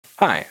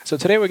Hi, so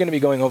today we're going to be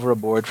going over a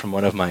board from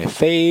one of my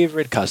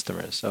favorite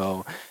customers.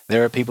 So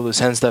there are people who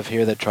send stuff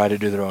here that try to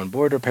do their own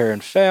board repair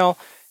and fail,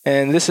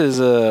 and this is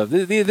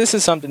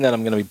something that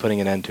I'm going to be putting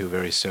an end to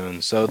very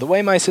soon. So the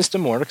way my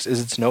system works is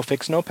it's no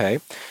fix, no pay.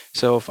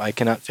 So if I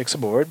cannot fix a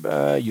board,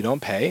 you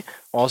don't pay.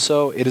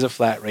 Also, it is a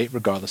flat rate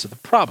regardless of the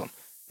problem.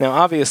 Now,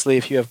 obviously,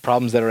 if you have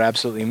problems that are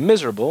absolutely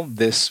miserable,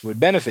 this would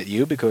benefit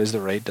you because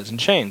the rate doesn't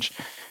change.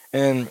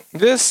 And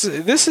this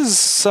is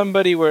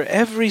somebody where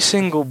every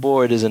single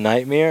board is a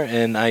nightmare,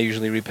 and I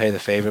usually repay the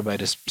favor by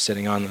just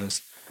sitting on them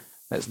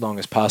as long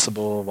as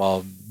possible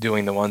while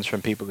doing the ones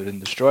from people who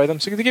didn't destroy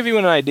them. So to give you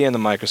an idea in the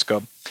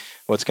microscope,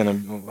 why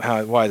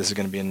this is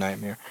going to be a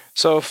nightmare.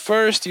 So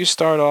first, you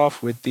start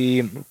off with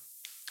the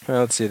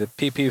let's see, the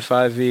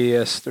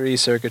PP5VS3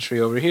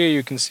 circuitry over here.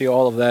 You can see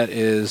all of that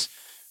is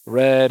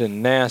red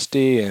and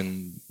nasty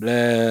and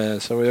blah.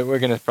 So we're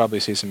going to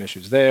probably see some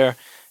issues there.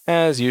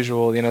 As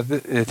usual, you know,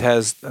 it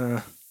has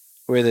where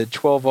the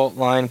 12-volt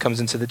line comes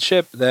into the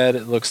chip, that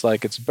it looks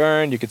like it's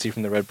burned. You can see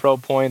from the red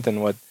probe point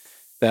and what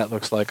that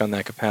looks like on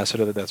that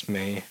capacitor that's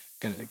maybe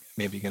going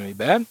to be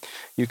bad.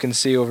 You can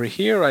see over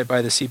here right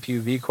by the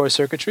CPU V-core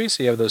circuitry,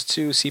 so you have those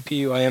two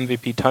CPU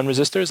IMVP ton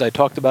resistors. I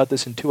talked about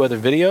this in 2 other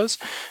videos.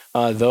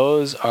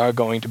 Those are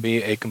going to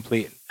be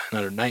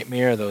another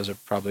nightmare. Those are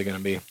probably going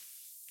to be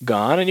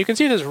gone, and you can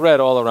see there's red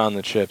all around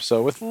the chip.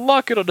 So with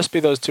luck, it'll just be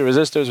those 2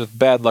 resistors. With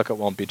bad luck, it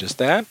won't be just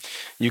that.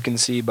 You can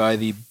see by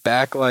the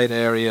backlight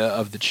area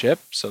of the chip,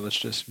 so let's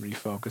just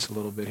refocus a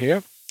little bit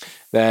here,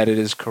 that it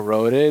is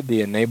corroded.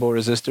 The enable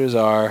resistors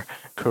are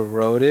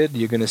corroded.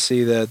 You're going to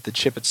see that the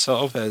chip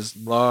itself has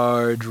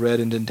large red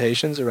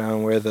indentations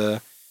around where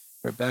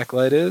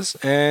backlight is,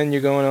 and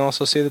you're going to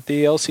also see that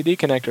the LCD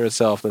connector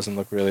itself doesn't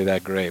look really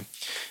that great.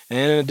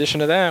 And in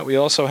addition to that, we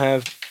also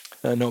have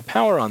no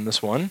power on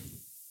this one,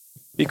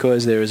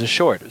 because there is a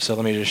short. So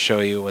let me just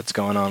show you what's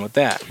going on with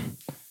that.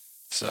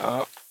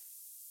 So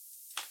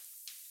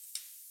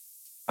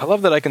I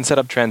love that I can set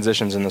up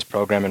transitions in this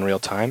program in real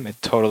time. It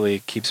totally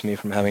keeps me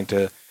from having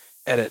to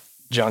edit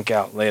junk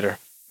out later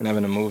and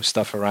having to move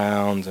stuff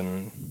around,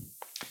 and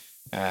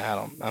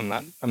I'm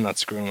not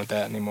screwing with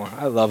that anymore.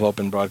 I love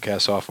open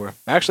broadcast software.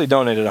 I actually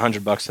donated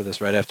 $100 to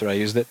this right after I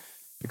used it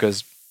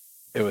because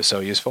it was so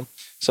useful.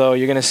 So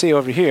you're going to see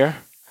over here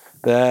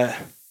that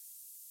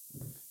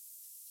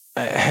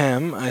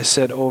I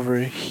said over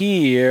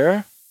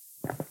here,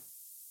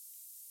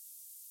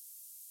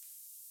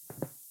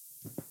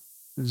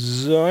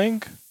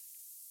 zoink.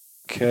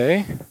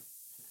 Okay.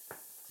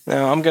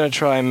 Now I'm going to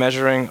try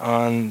measuring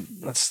on,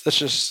 let's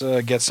just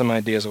get some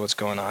ideas of what's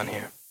going on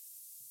here.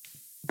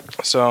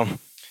 So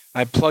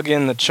I plug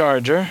in the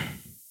charger.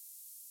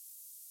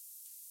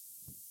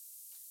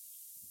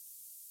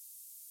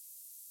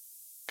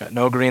 Got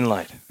no green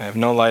light. I have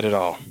no light at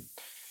all.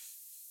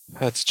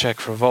 Let's check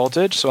for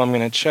voltage. So I'm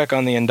going to check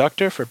on the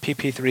inductor for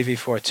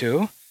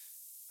PP3V42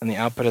 on the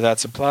output of that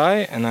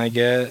supply, and I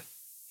get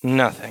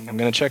nothing. I'm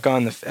going to check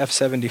on the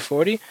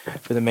F7040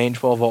 for the main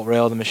 12-volt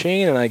rail of the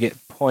machine, and I get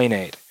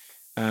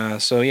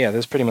 0.8. So yeah,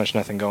 there's pretty much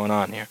nothing going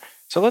on here.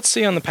 So let's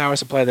see on the power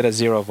supply that has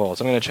 0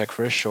 volts. I'm going to check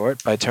for a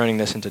short by turning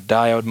this into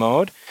diode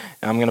mode.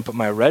 I'm going to put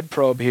my red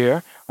probe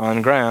here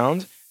on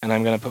ground, and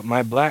I'm going to put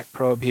my black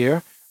probe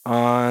here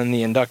on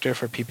the inductor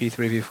for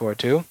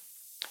PP3V42.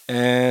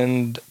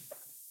 And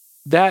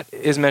that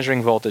is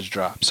measuring voltage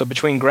drop. So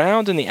between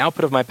ground and the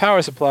output of my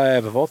power supply, I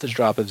have a voltage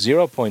drop of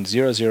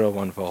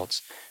 0.001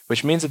 volts,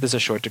 which means that there's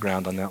a short to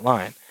ground on that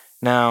line.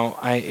 Now,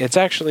 it's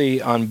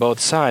actually on both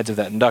sides of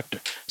that inductor.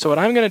 So what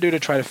I'm going to do to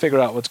try to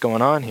figure out what's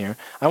going on here,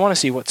 I want to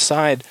see what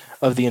side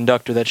of the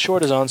inductor that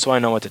short is on so I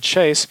know what to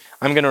chase.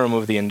 I'm going to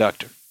remove the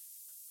inductor.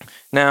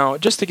 Now,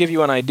 just to give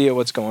you an idea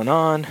what's going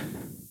on,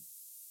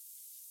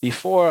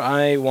 before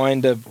I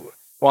wind up,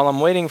 while I'm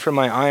waiting for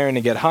my iron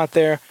to get hot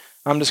there,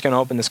 I'm just going to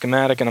open the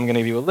schematic, and I'm going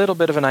to give you a little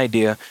bit of an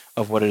idea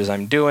of what it is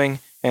I'm doing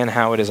and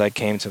how it is I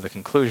came to the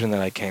conclusion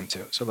that I came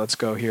to. So let's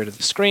go here to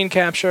the screen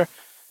capture,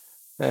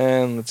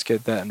 and let's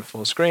get that in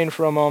full screen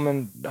for a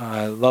moment.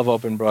 I love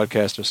open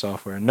broadcaster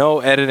software. No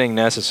editing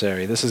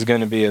necessary. This is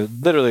going to be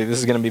literally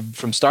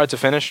from start to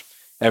finish.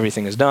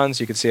 Everything is done.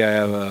 So you can see I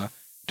have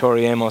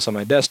Tori Amos on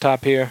my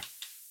desktop here,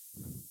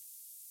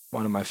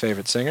 one of my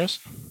favorite singers.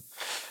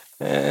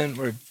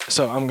 And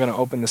so I'm going to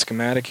open the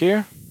schematic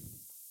here.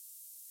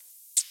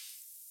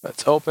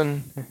 Let's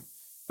open.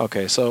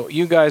 Okay, so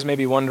you guys may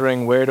be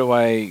wondering, where do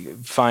I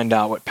find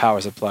out what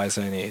power supplies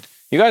I need?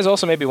 You guys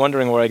also may be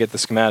wondering where I get the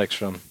schematics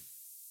from.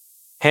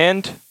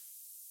 Hint,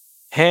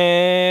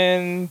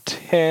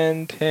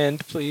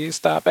 please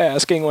stop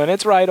asking when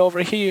it's right over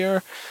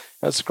here.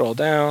 Let's scroll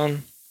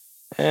down.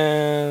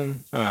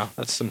 And, oh,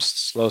 that's some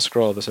slow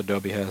scroll this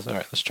Adobe has. All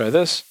right, let's try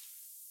this.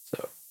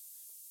 So,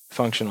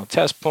 functional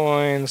test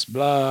points,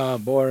 blah,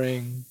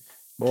 boring.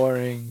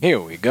 Here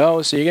we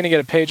go. So you're going to get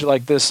a page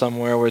like this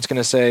somewhere where it's going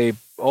to say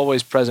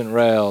always present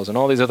rails and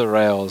all these other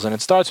rails, and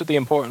it starts with the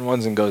important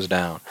ones and goes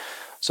down.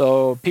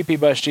 So PP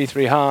bus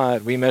G3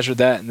 hot, we measured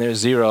that and there's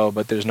 0,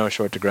 but there's no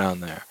short to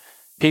ground there.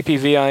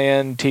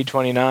 PPVIN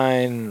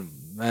T29,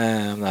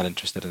 I'm not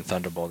interested in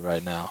Thunderbolt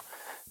right now.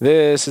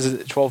 This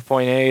is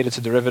 12.8. It's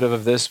a derivative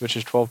of this, which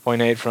is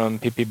 12.8 from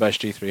PP bus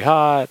G3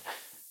 hot.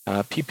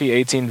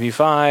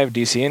 PP18V5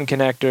 DC in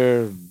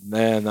connector.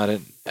 Not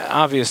it.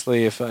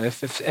 Obviously,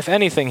 if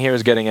anything here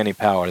is getting any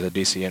power, the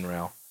DC in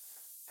rail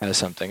has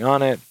something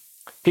on it.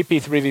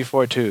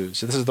 PP3V42.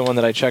 So this is the one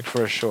that I checked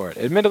for a short.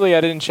 Admittedly,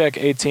 I didn't check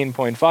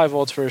 18.5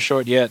 volts for a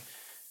short yet,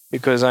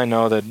 because I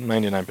know that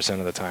 99%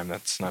 of the time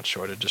that's not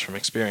shorted, just from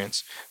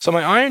experience. So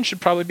my iron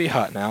should probably be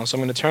hot now. So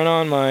I'm going to turn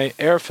on my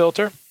air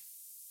filter,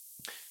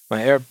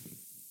 my air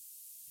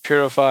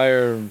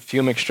purifier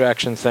fume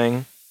extraction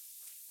thing,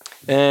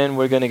 and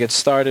we're going to get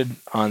started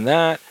on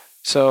that.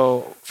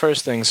 So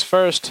first things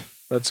first,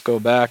 let's go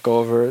back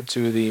over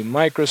to the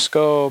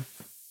microscope.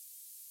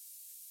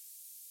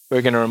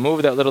 We're going to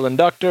remove that little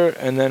inductor,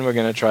 and then we're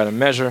going to try to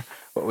measure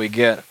what we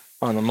get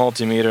on the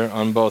multimeter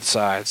on both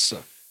sides.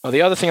 So,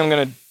 the other thing I'm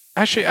going to...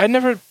 Actually,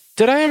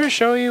 did I ever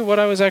show you what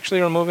I was actually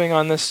removing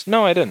on this?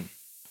 No, I didn't.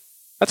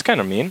 That's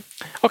kind of mean.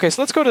 Okay,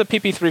 so let's go to the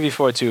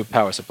PP3V42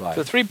 power supply.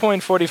 The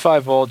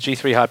 3.45 volt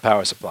G3 hot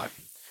power supply.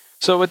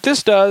 So what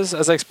this does,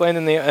 as I explained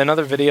in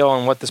another video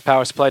on what this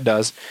power supply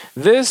does,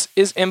 this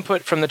is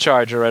input from the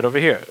charger right over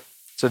here.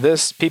 So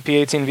this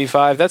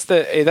PP18V5,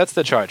 that's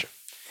the charger.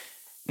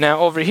 Now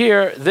over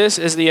here, this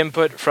is the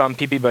input from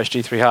PP bus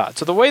G3 hot.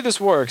 So the way this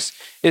works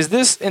is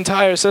this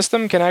entire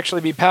system can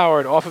actually be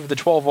powered off of the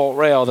 12 volt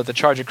rail that the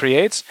charger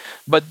creates,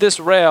 but this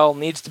rail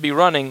needs to be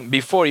running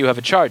before you have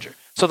a charger.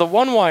 So the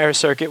one-wire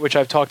circuit, which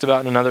I've talked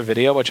about in another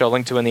video, which I'll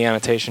link to in the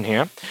annotation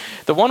here,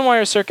 the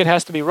one-wire circuit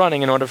has to be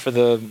running in order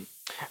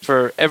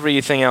for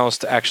everything else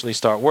to actually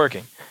start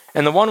working.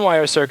 And the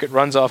one-wire circuit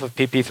runs off of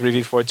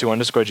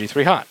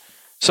PP3V42_G3 hot.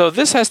 So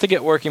this has to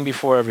get working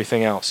before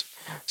everything else.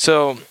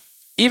 So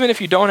even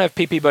if you don't have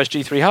PP bus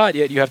G3 hot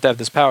yet, you have to have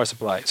this power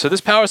supply. So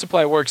this power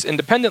supply works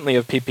independently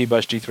of PP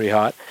bus G3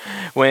 hot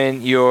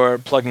when you're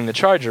plugging the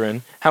charger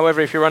in.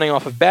 However, if you're running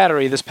off of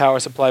battery, this power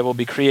supply will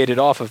be created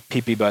off of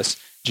PP bus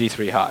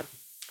G3 hot.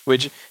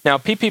 Now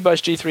PP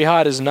bus G3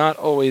 hot is not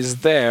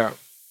always there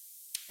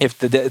if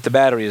the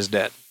battery is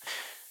dead.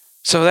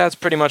 So that's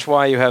pretty much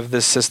why you have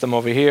this system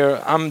over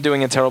here. I'm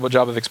doing a terrible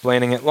job of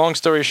explaining it. Long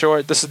story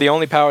short, this is the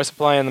only power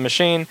supply in the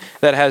machine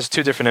that has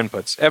two different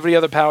inputs. Every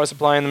other power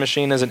supply in the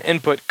machine has an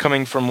input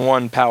coming from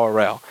one power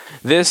rail.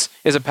 This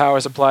is a power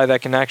supply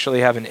that can actually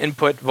have an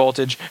input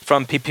voltage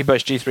from PP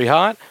bus G3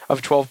 hot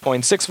of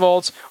 12.6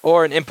 volts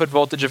or an input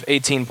voltage of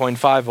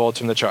 18.5 volts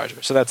from the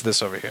charger. So that's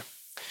this over here.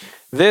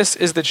 This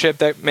is the chip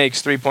that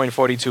makes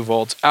 3.42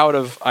 volts out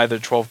of either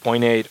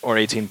 12.8 or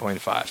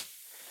 18.5.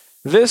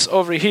 This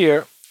over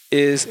here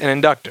is an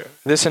inductor.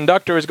 This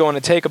inductor is going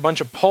to take a bunch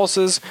of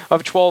pulses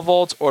of 12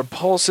 volts or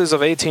pulses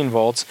of 18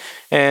 volts,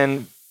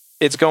 and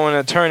it's going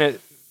to turn it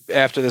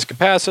after this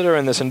capacitor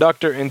and this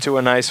inductor into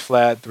a nice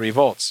flat 3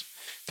 volts,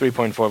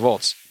 3.4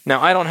 volts.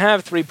 Now I don't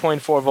have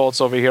 3.4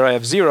 volts over here, I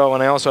have 0,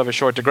 and I also have a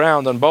short to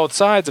ground on both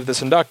sides of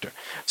this inductor.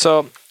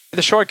 So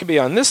the short could be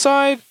on this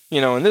side,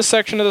 in this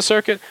section of the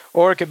circuit,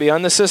 or it could be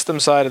on the system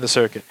side of the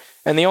circuit.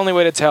 And the only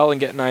way to tell and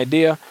get an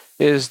idea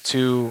is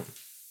to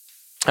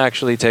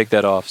actually take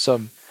that off.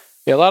 So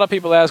yeah, a lot of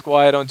people ask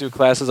why I don't do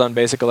classes on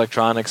basic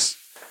electronics.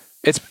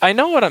 I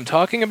know what I'm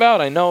talking about.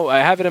 I know I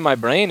have it in my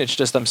brain. It's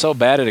just I'm so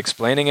bad at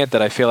explaining it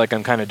that I feel like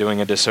I'm kind of doing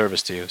a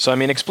disservice to you. So I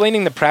mean,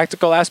 explaining the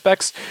practical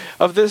aspects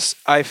of this,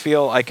 I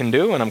feel I can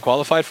do and I'm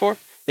qualified for.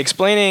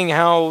 Explaining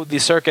how the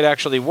circuit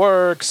actually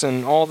works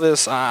and all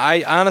this,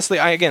 I honestly,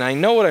 I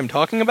know what I'm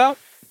talking about.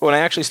 But when I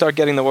actually start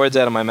getting the words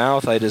out of my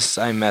mouth,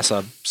 I mess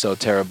up so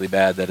terribly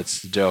bad that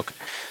it's a joke.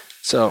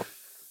 So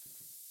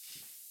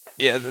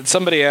yeah,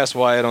 somebody asked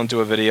why I don't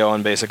do a video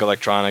on basic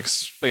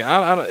electronics.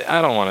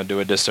 I don't want to do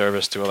a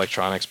disservice to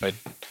electronics by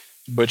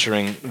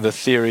butchering the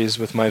theories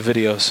with my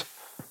videos.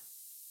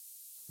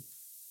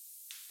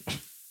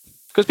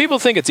 Because people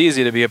think it's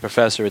easy to be a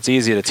professor, it's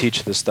easy to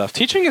teach this stuff.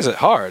 Teaching isn't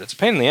hard, it's a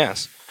pain in the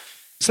ass.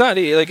 It's not,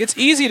 it's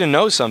easy to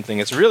know something,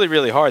 it's really,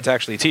 really hard to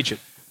actually teach it.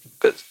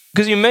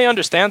 Because you may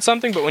understand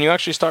something, but when you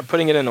actually start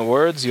putting it into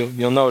words,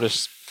 you'll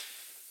notice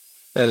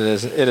that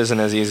it isn't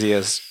as easy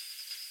as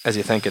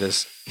you think it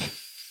is.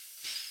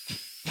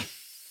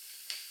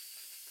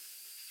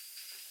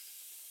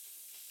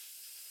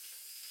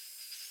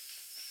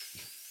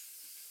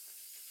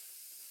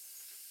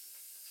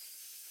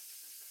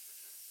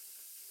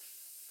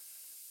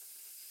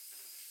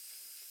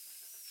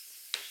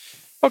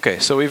 Okay,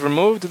 so we've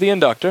removed the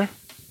inductor.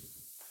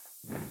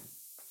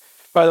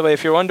 By the way,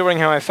 if you're wondering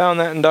how I found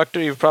that inductor,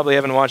 you probably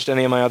haven't watched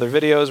any of my other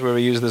videos where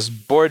we use this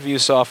board view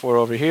software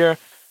over here.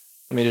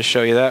 Let me just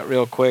show you that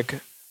real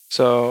quick.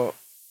 So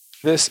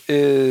this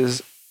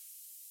is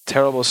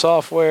terrible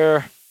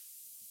software.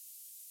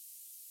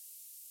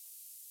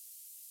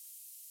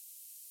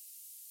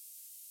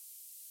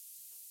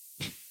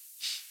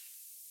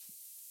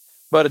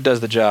 But it does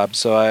the job.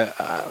 So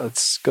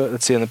let's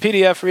see on the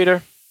PDF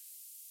reader.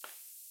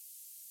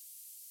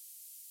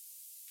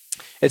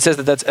 It says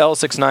that that's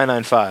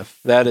L6995.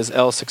 That is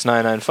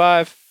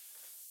L6995.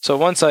 So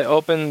once I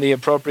open the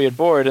appropriate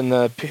board in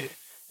the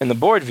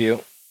board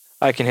view,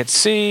 I can hit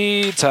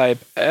C, type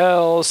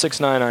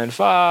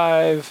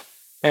L6995,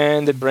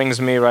 and it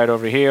brings me right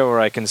over here where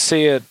I can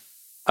see it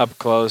up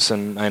close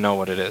and I know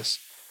what it is.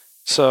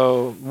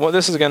 So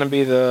this is going to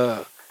be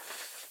the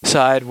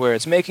side where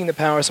it's making the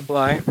power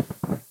supply,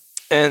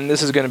 and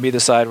this is going to be the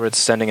side where it's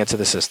sending it to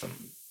the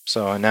system.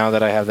 So now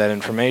that I have that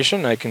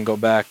information, I can go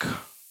back,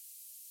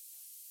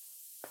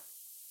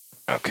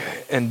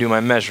 okay, and do my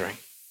measuring.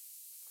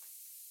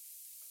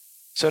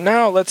 So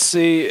now let's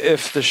see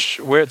if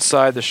which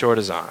side the short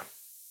is on.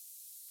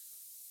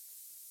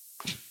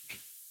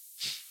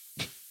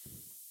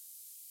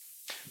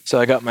 So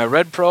I got my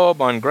red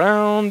probe on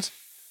ground.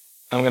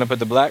 I'm going to put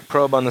the black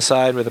probe on the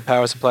side where the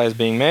power supply is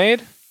being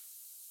made.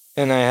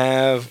 And I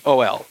have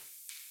OL.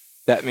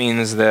 That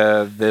means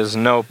that there's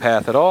no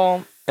path at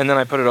all. And then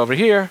I put it over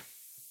here.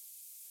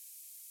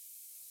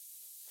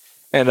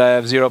 And I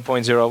have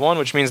 0.01,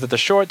 which means that the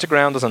short to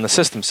ground is on the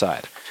system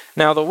side.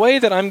 Now, the way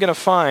that I'm going to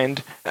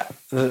find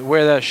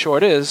where that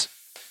short is,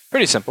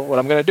 pretty simple. What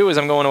I'm going to do is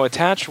I'm going to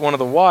attach one of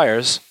the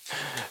wires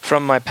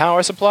from my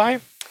power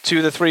supply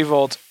to the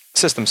 3-volt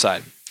system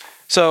side.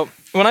 So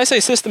when I say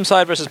system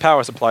side versus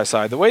power supply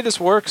side, the way this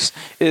works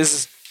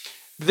is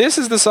this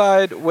is the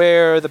side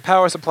where the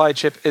power supply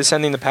chip is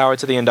sending the power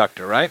to the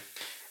inductor, right?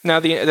 Now,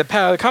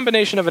 the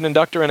combination of an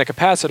inductor and a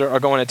capacitor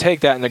are going to take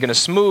that and they're going to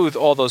smooth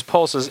all those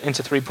pulses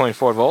into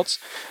 3.4 volts.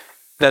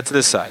 That's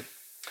this side.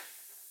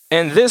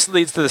 And this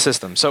leads to the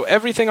system. So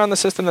everything on the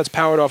system that's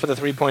powered off of the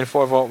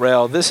 3.4 volt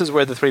rail, this is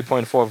where the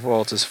 3.4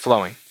 volts is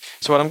flowing.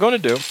 So what I'm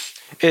going to do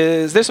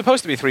is there's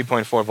supposed to be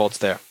 3.4 volts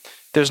there.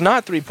 There's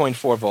not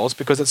 3.4 volts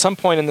because at some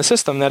point in the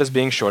system that is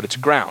being shorted to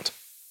ground.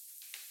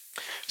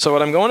 So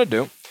what I'm going to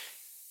do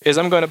is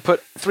I'm going to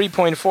put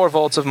 3.4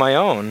 volts of my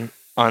own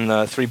on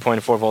the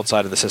 3.4 volt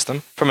side of the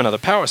system from another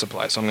power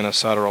supply. So I'm going to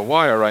solder a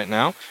wire right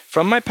now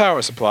from my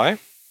power supply. Let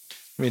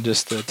me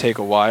just take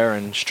a wire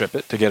and strip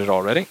it to get it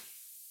all ready.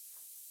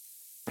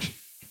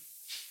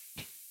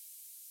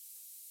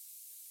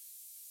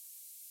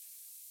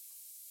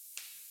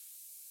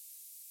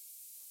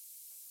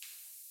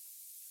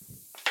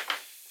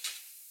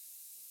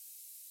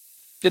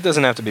 It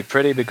doesn't have to be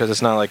pretty because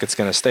it's not like it's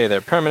going to stay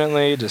there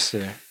permanently. Just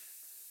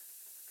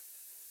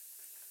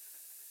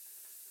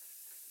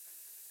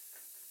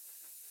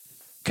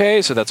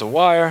okay, so that's a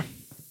wire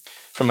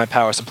from my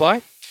power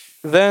supply.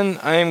 Then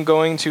I'm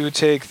going to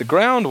take the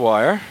ground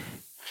wire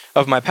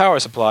of my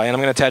power supply and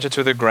I'm going to attach it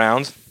to the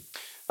ground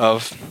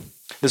of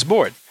this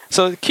board.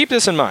 So keep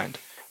this in mind.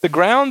 The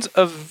ground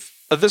of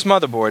this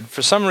motherboard,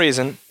 for some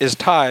reason, is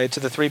tied to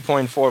the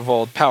 3.4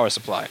 volt power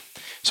supply.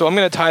 So I'm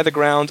going to tie the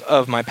ground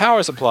of my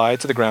power supply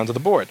to the ground of the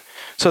board.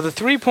 So the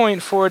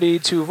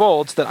 3.42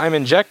 volts that I'm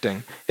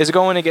injecting is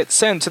going to get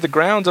sent to the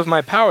ground of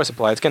my power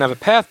supply. It's going to have a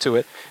path to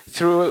it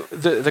through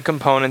the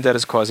component that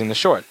is causing the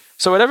short.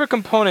 So whatever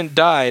component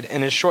died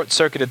and is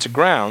short-circuited to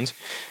ground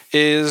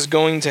is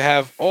going to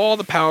have all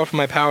the power from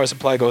my power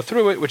supply go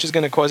through it, which is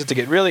going to cause it to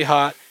get really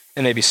hot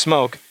and maybe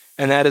smoke,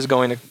 and that is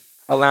going to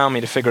allow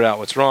me to figure out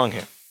what's wrong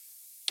here.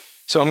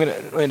 So I'm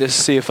going to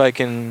see if I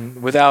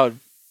can, without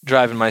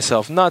driving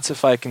myself nuts,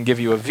 if I can give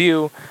you a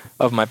view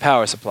of my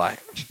power supply.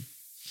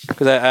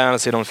 Because I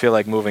honestly don't feel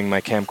like moving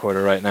my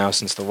camcorder right now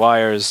since the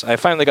wires, I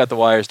finally got the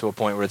wires to a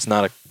point where it's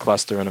not a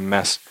cluster and a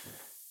mess.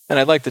 And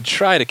I'd like to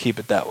try to keep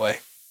it that way.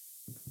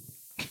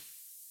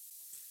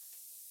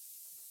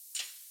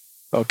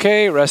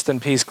 Okay, rest in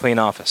peace, clean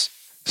office.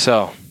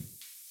 So,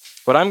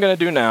 what I'm going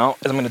to do now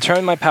is I'm going to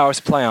turn my power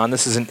supply on.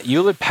 This is an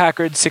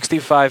Hewlett-Packard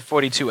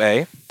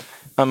 6542A.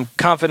 I'm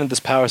confident this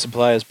power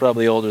supply is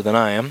probably older than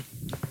I am.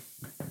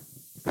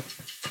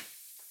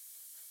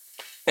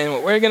 And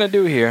what we're going to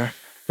do here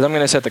is I'm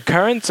going to set the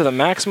current to the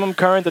maximum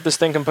current that this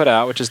thing can put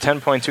out, which is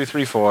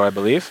 10.234, I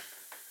believe.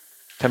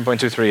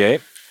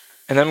 10.238.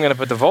 And then I'm going to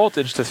put the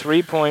voltage to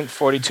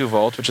 3.42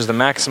 volts, which is the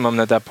maximum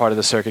that that part of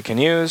the circuit can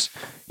use.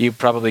 You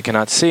probably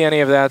cannot see any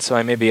of that, so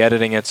I may be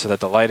editing it so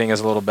that the lighting is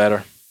a little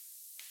better.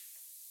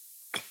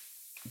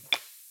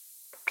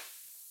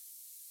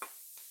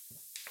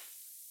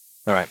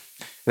 All right.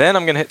 Then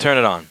I'm going to turn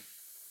it on.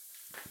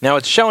 Now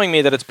it's showing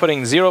me that it's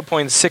putting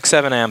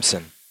 0.67 amps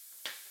in.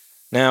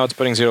 Now it's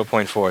putting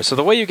 0.4. So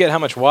the way you get how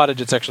much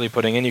wattage it's actually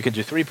putting in, you could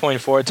do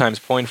 3.4 times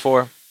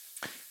 0.4.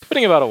 It's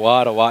putting about a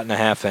watt and a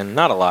half in.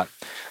 Not a lot.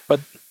 But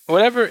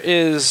whatever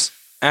is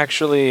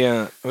actually,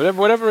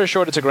 whatever is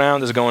shorted to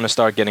ground is going to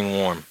start getting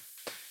warm.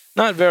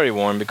 Not very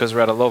warm because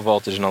we're at a low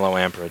voltage and a low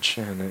amperage.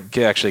 And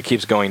it actually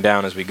keeps going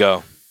down as we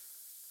go.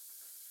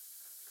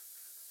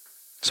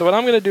 So what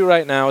I'm going to do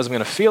right now is I'm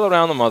going to feel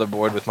around the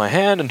motherboard with my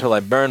hand until I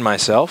burn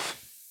myself.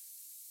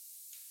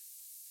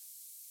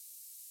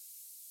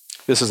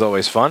 This is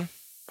always fun.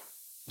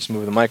 Just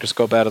move the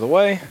microscope out of the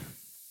way.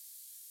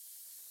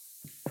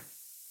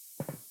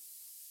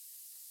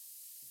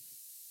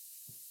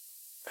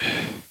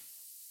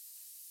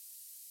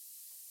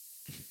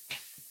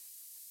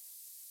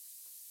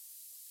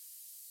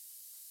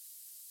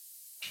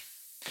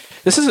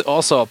 This is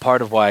also a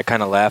part of why I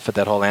kind of laugh at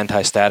that whole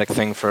anti-static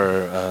thing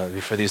for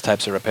these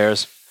types of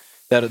repairs.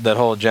 That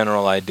whole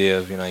general idea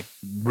of, you know, like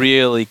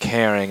really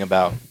caring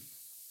about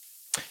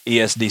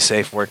ESD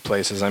safe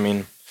workplaces. I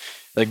mean,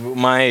 Like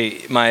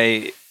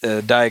my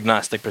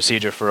diagnostic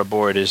procedure for a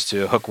board is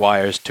to hook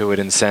wires to it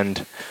and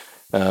send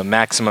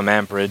maximum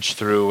amperage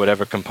through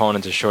whatever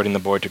component is shorting the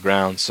board to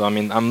ground. So I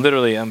mean,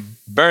 I'm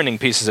burning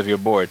pieces of your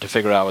board to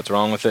figure out what's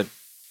wrong with it.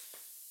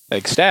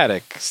 Like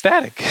static.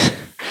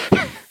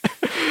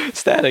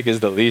 Static is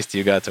the least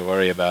you got to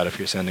worry about if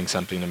you're sending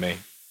something to me.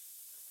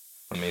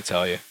 Let me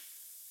tell you.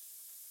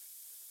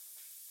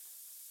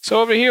 So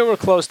over here we're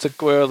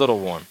a little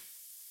warm.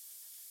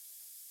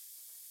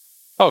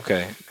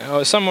 Okay,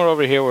 somewhere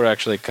over here we're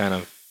actually kind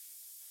of,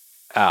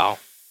 ow.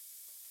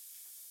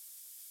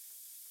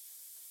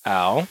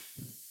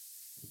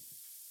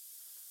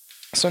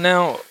 So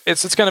now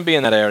it's going to be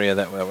in that area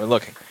that we're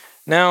looking.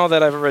 Now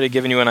that I've already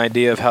given you an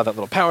idea of how that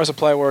little power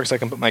supply works, I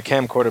can put my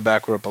camcorder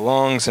back where it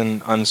belongs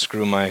and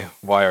unscrew my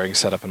wiring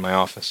setup in my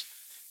office.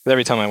 But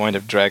every time I wind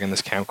up dragging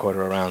this camcorder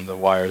around, the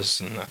wires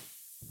and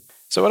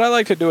So what I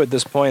like to do at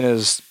this point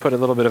is put a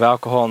little bit of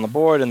alcohol on the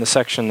board in the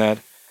section that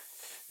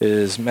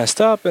is messed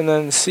up, and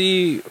then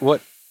see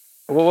what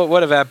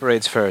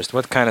evaporates first,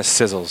 what kind of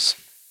sizzles.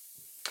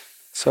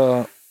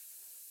 So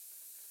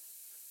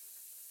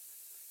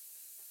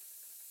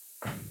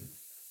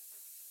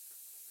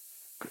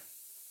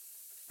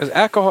as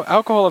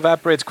alcohol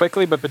evaporates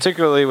quickly, but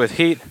particularly with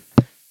heat,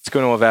 it's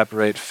going to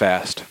evaporate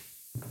fast.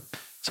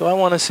 So I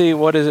want to see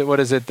what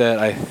is it that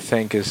I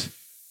think is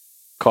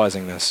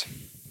causing this.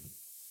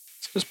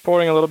 So just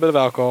pouring a little bit of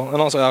alcohol,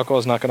 and also alcohol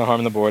is not going to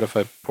harm the board if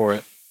I pour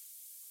it.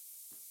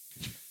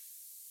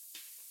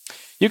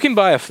 You can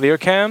buy a FLIR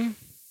cam.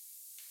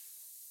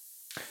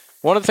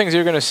 One of the things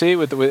you're going to see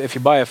if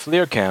you buy a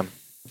FLIR cam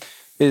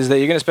is that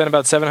you're going to spend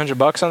about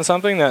 $700 on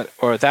something or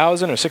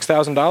 $1,000 or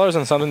 $6,000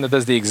 on something that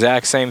does the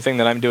exact same thing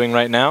that I'm doing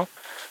right now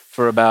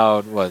for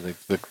about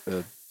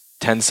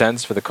 10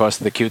 cents for the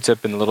cost of the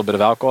Q-tip and a little bit of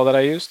alcohol that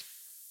I used.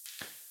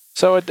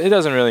 So it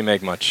doesn't really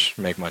make much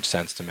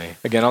sense to me.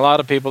 Again, a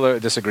lot of people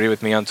disagree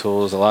with me on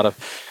tools.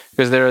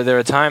 Because there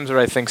are times where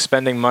I think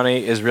spending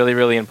money is really,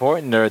 really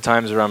important. There are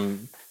times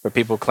where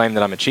people claim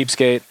that I'm a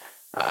cheapskate.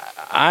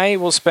 I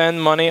will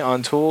spend money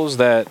on tools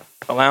that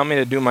allow me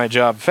to do my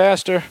job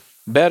faster,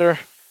 better,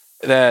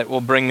 that will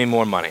bring me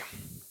more money.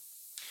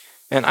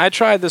 And I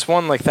tried this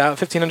one like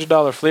 $1,500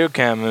 FLIR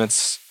cam, and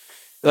it's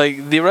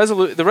like the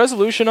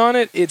resolution on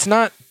it. It's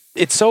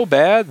so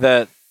bad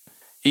that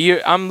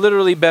I'm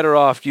literally better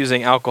off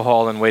using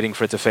alcohol and waiting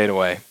for it to fade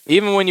away.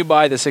 Even when you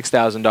buy the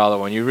 $6,000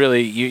 one,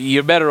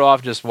 you're better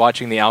off just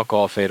watching the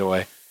alcohol fade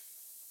away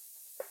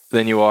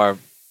than you are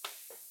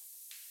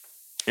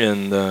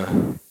in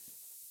the.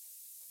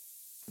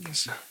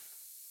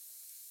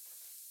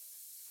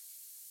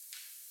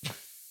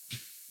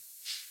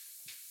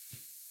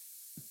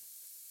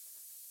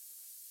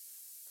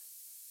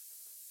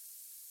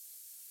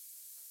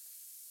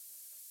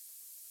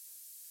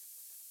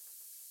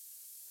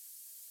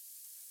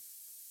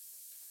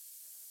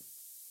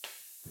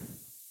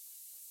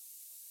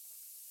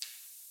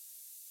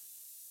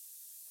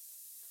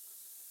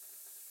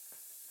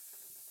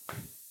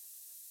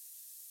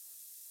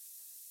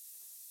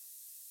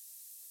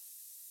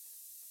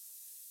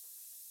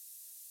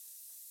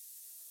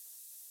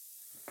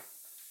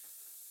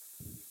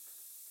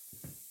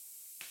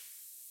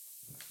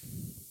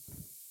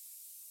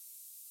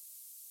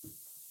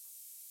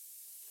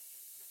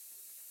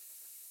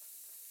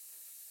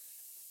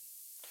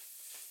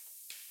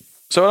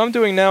 So what I'm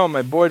doing now on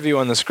my board view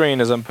on the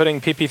screen is I'm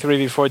putting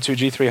PP3V42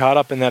 G3 hot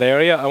up in that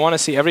area. I want to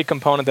see every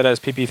component that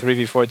has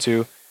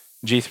PP3V42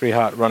 G3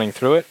 hot running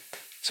through it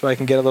so I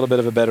can get a little bit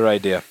of a better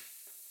idea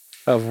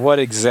of what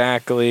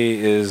exactly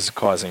is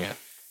causing it.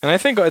 And I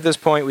think at this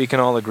point we can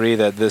all agree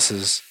that this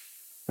is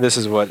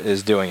what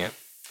is doing it.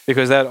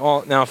 Because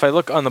now if I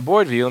look on the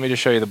board view, let me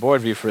just show you the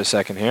board view for a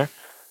second here.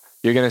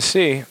 You're going to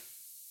see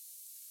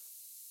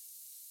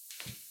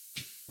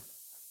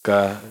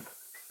God,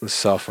 this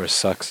software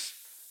sucks.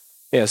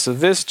 Yeah, so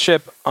this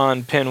chip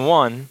on pin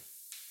 1,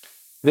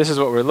 this is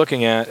what we're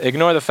looking at.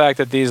 Ignore the fact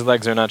that these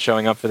legs are not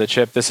showing up for the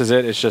chip. This is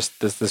it. It's just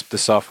this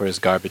software is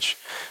garbage.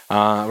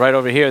 Right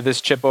over here,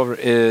 this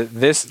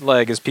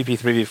leg is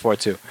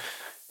PP3V42.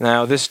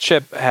 Now, this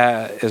chip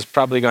is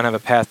probably going to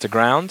have a path to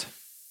ground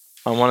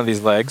on one of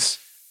these legs.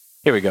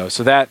 Here we go.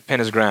 So that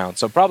pin is ground.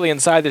 So probably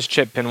inside this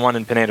chip, pin 1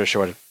 and pin 8 are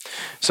shorted.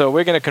 So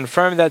we're going to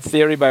confirm that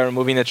theory by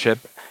removing the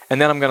chip,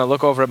 and then I'm going to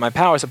look over at my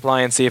power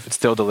supply and see if it's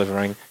still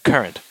delivering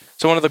current.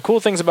 So one of the cool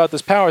things about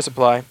this power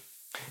supply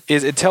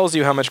is it tells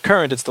you how much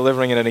current it's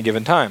delivering at any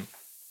given time.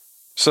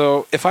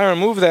 So if I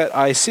remove that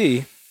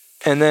IC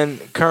and then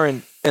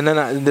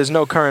there's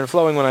no current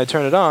flowing when I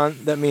turn it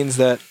on, that means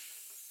that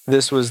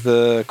this was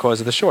the cause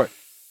of the short.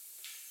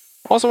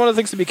 Also, one of the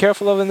things to be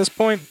careful of in this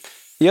point,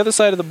 the other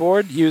side of the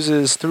board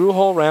uses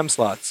through-hole RAM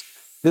slots.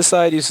 This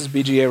side uses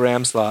BGA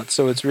RAM slots,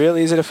 so it's real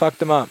easy to fuck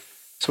them up.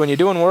 So when you're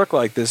doing work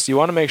like this, you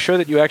want to make sure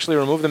that you actually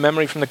remove the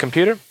memory from the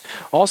computer.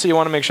 Also, you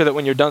want to make sure that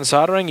when you're done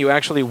soldering, you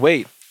actually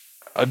wait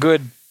a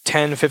good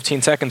 10,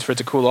 15 seconds for it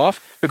to cool off,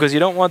 because you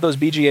don't want those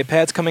BGA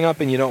pads coming up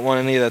and you don't want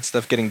any of that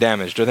stuff getting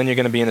damaged. Or then you're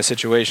going to be in a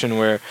situation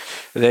where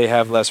they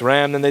have less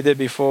RAM than they did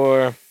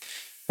before,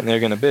 and they're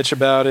going to bitch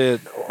about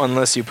it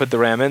unless you put the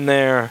RAM in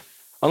there.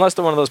 Unless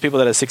they're one of those people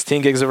that has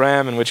 16 gigs of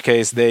RAM, in which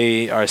case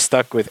they are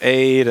stuck with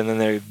 8, and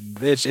then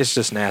it's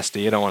just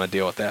nasty. You don't want to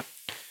deal with that.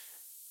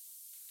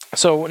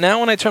 So now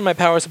when I turn my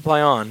power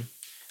supply on,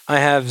 I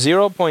have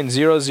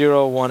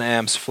 0.001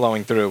 amps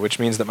flowing through, which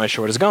means that my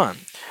short is gone.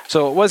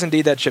 So it was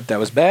indeed that chip that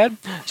was bad,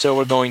 so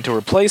we're going to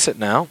replace it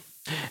now,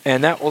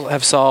 and that will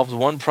have solved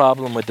one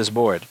problem with this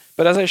board.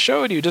 But as I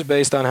showed you, just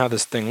based on how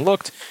this thing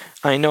looked,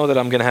 I know that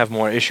I'm going to have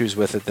more issues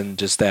with it than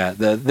just that.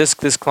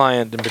 This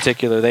client in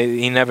particular,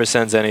 he never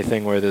sends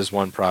anything where there's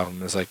one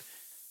problem. It's like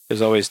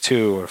there's always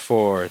 2 or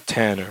 4 or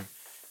 10 or...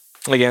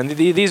 Again,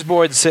 these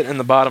boards sit in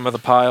the bottom of the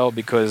pile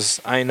because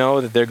I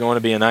know that they're going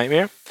to be a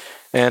nightmare,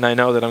 and I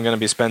know that I'm going to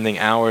be spending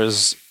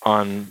hours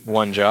on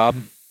one job.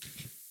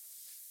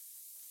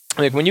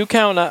 Like when you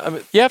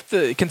count, you have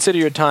to consider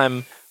your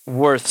time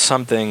worth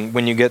something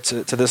when you get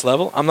to this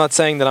level. I'm not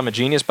saying that I'm a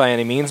genius by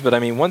any means, but I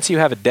mean, once you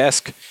have a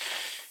desk,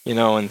 you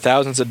know, and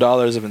thousands of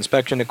dollars of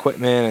inspection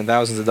equipment and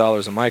thousands of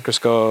dollars of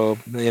microscope,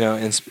 you know,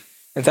 and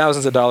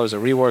thousands of dollars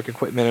of rework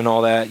equipment and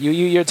all that,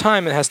 your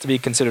time, it has to be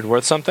considered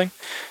worth something.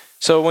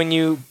 So when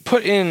you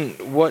put in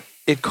what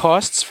it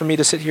costs for me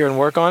to sit here and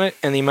work on it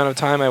and the amount of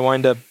time I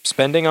wind up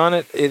spending on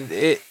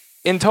it,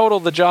 in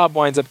total, the job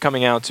winds up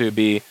coming out to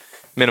be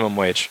minimum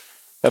wage.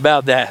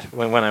 About that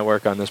when I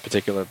work on this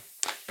particular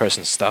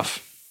person's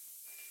stuff.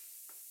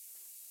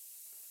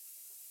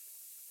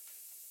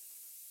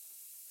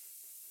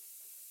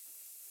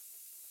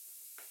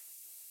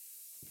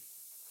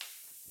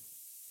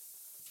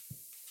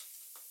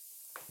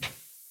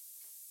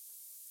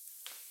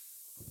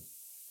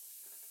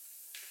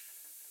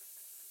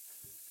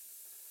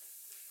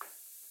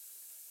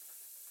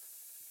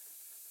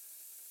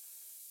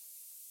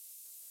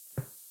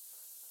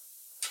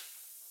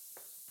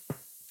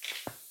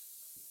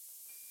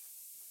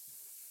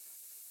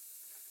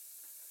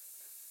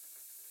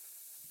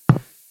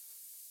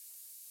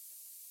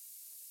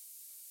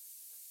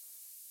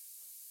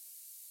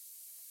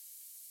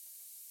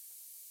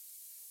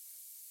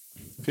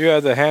 If you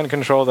had the hand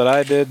control that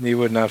I did, you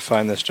would not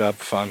find this job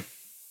fun.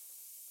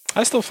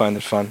 I still find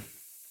it fun.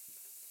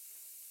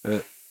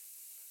 But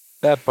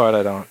that part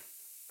I don't.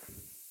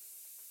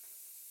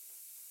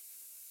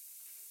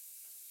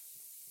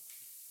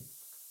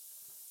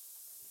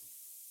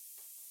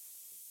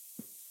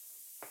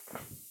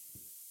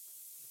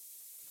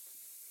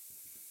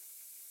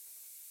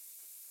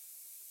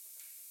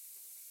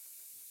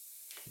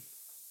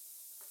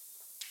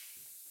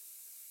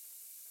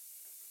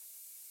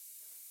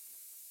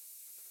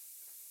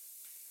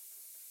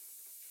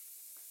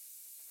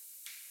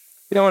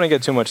 You don't want to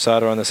get too much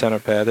solder on the center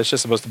pad. It's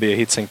just supposed to be a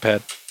heatsink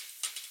pad.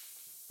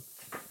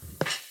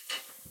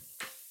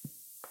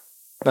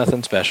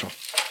 Nothing special.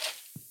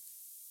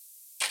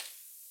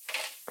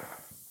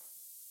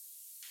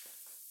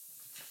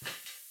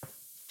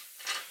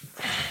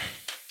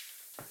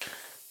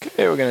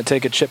 Okay, we're going to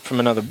take a chip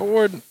from another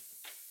board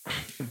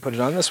and put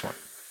it on this one.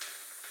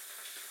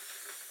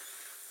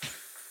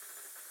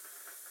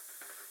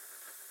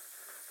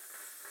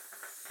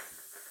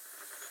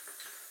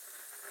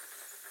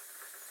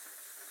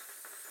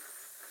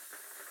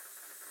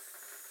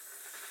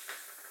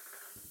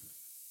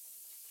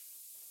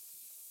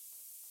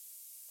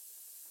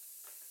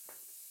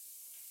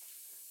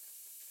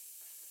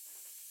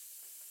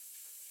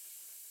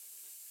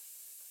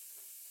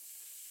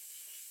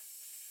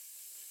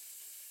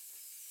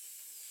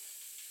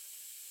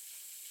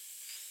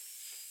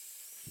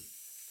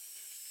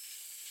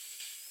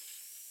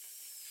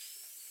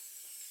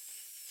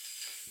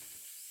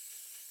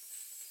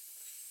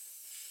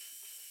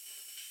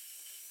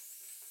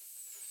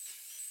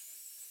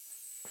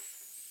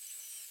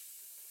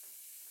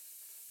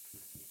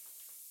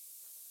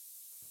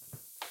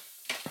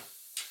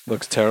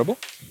 Looks terrible.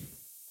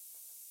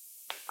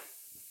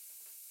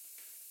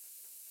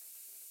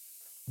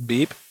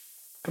 Beep.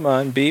 Come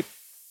on, beep.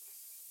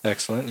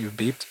 Excellent, you've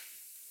beeped.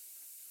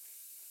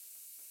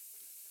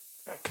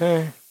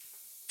 Okay.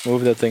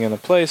 Move that thing into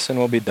place and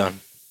we'll be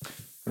done.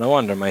 No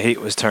wonder my heat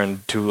was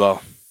turned too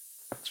low.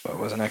 That's why I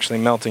wasn't actually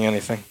melting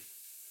anything.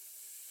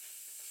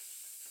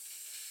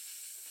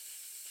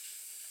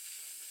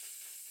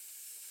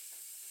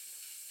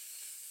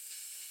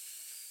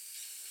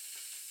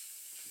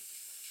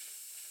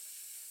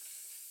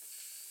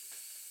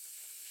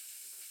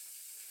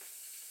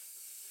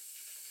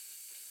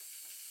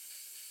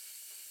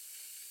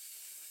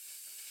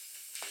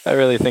 I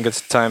really think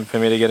it's time for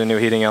me to get a new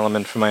heating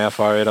element for my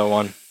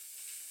FR801.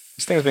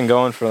 This thing's been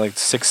going for like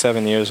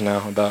 6-7 years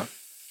now, about.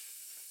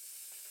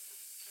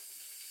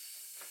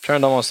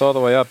 Turned almost all the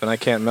way up and I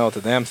can't melt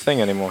a damn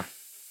thing anymore.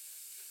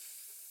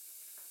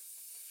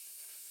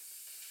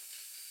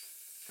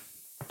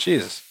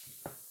 Jesus.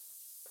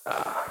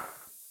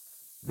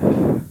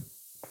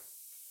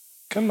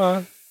 Come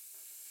on.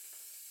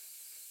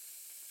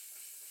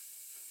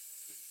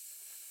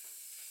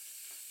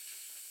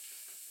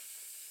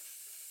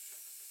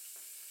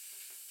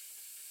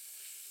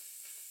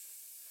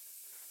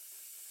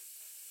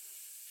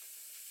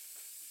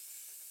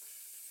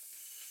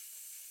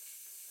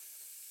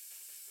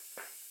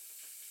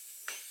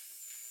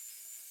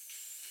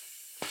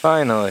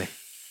 Finally.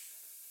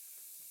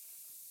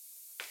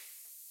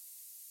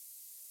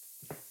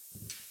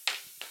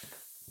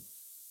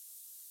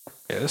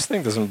 Yeah, this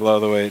thing doesn't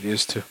blow the way it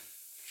used to.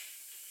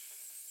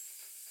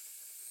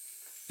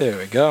 There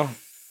we go.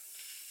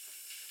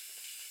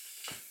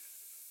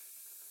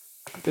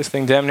 This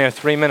thing damn near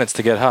 3 minutes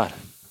to get hot.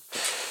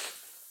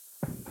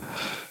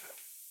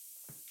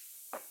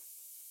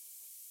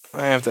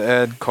 I have to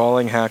add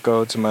calling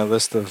HAKKO to my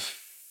list of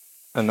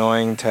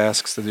annoying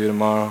tasks to do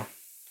tomorrow.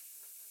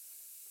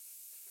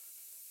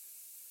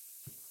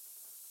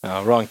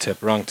 Oh, wrong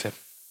tip, wrong tip.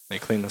 They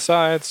clean the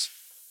sides.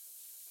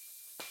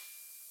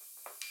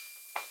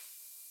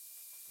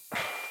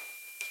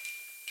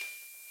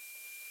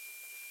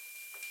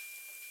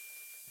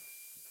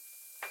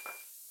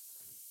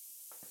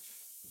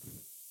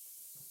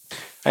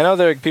 I know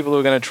there are people who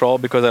are going to troll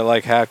because I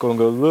like HAKKO and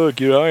go, look,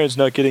 your iron's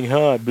not getting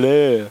hot,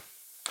 blah.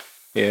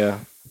 Yeah.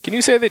 Can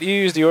you say that you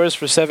used yours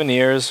for 7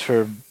 years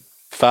for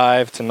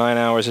 5 to 9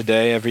 hours a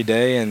day every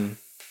day and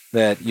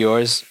that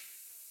yours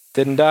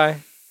didn't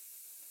die?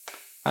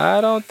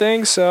 I don't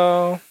think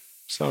so.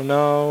 So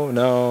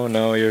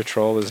no, your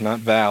troll is not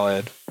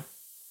valid.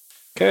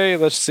 Okay,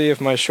 let's see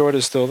if my short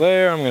is still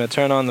there. I'm going to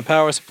turn on the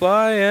power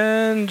supply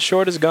and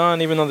short is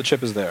gone even though the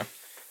chip is there.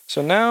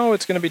 So now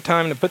it's going to be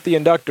time to put the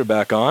inductor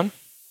back on.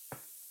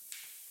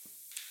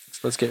 So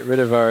let's get rid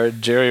of our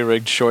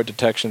jerry-rigged short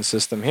detection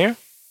system here.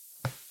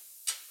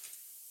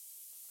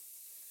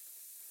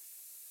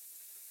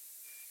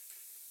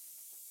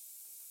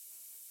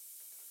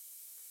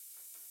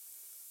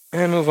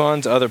 And move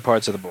on to other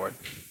parts of the board.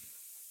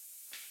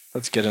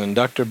 Let's get an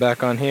inductor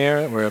back on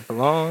here where it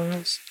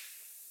belongs.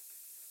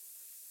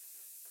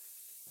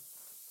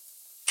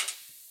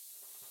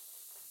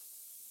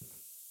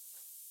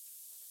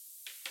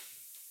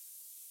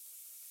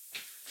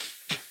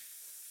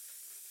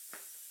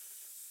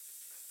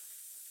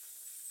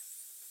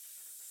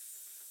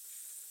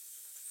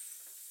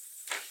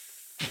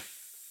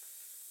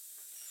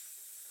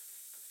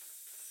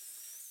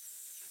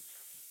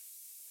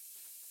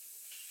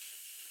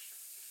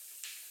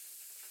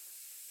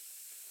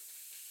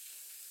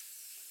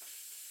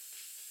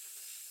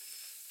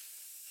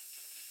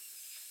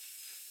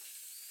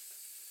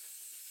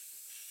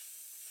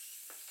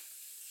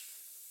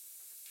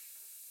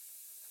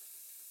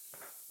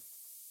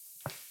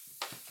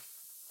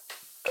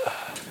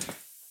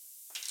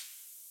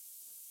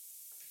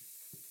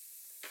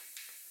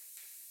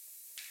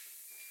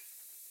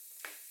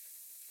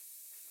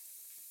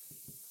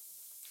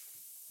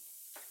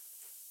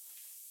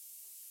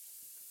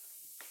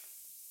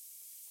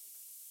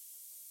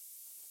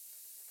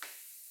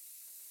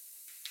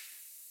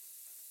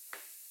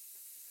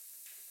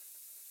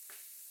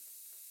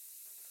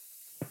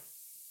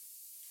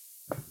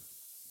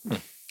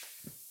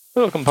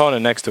 Little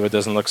component next to it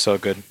doesn't look so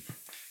good.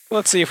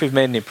 Let's see if we've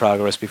made any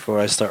progress before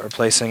I start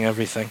replacing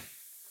everything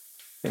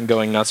and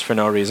going nuts for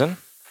no reason.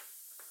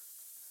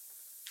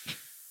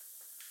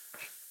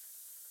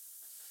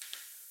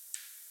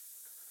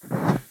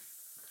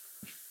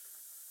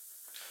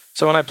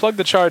 So when I plug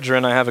the charger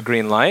in, I have a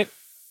green light.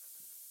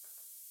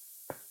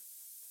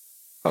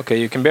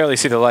 Okay, you can barely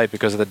see the light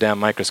because of the damn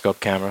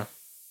microscope camera.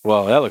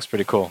 Whoa, that looks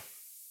pretty cool.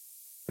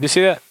 Did you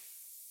see that?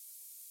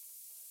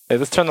 Hey,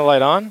 let's turn the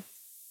light on.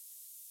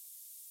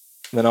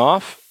 Then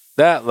off.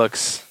 That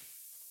looked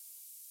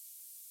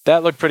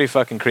pretty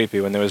fucking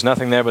creepy when there was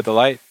nothing there but the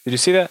light. Did you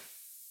see that?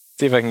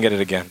 See if I can get it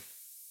again.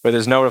 Where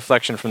there's no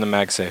reflection from the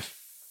MagSafe.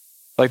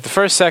 Like the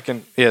first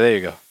second, yeah, there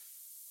you go.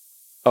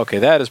 Okay,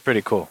 that is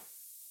pretty cool.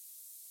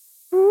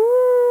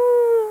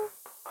 Ooh,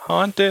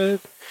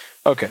 haunted.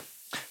 Okay,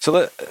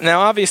 so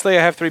now obviously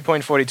I have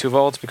 3.42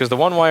 volts because the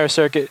one-wire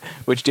circuit,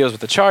 which deals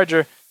with the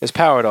charger, is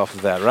powered off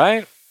of that,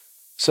 right?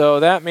 So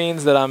that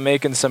means that I'm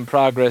making some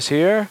progress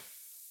here.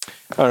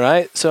 All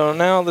right, so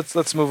now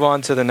let's move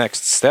on to the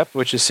next step,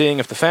 which is seeing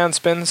if the fan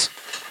spins.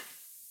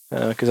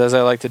 Because as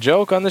I like to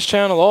joke on this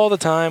channel all the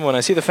time, when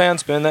I see the fan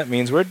spin, that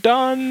means we're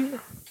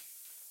done.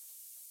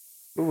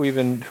 Ooh,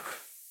 even...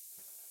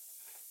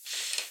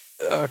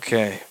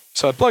 Okay,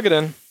 so I plug it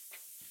in.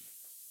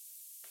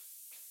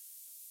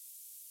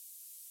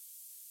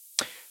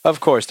 Of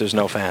course, there's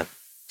no fan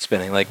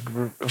spinning. Like,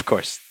 of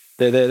course,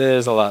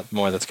 there's a lot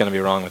more that's going to be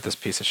wrong with this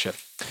piece of shit.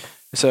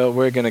 So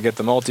we're going to get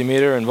the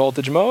multimeter in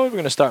voltage mode. We're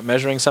going to start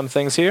measuring some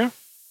things here.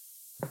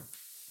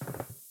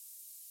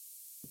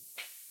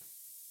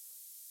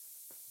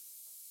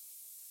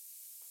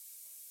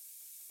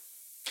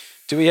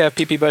 Do we have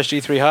PP bus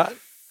G3 hot?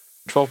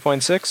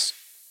 12.6?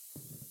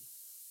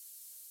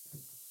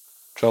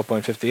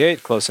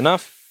 12.58, close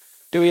enough.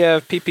 Do we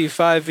have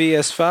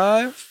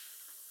PP5VS5?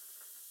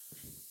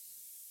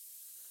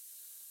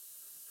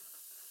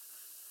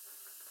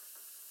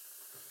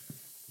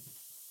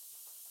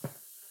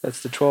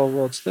 That's the 12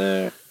 volts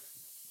there.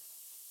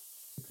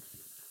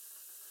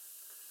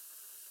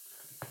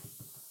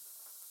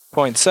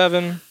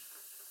 .7.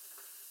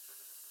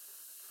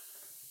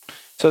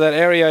 So that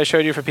area I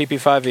showed you for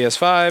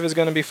PP5VS5 is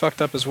going to be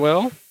fucked up as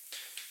well.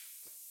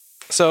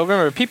 So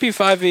remember,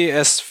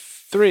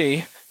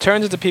 PP5VS3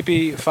 turns into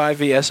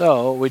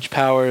PP5VSO, which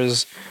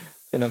powers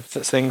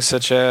things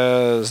such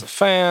as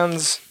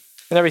fans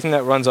and everything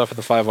that runs off of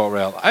the 5-volt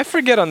rail. I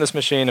forget on this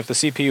machine if the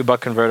CPU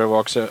buck converter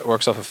works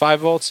off of 5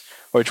 volts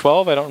or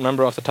 12. I don't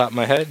remember off the top of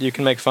my head. You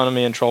can make fun of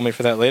me and troll me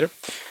for that later.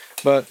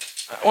 But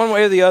one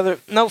way or the other,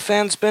 no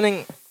fan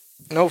spinning,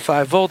 no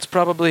 5 volts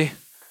probably,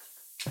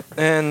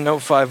 and no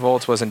 5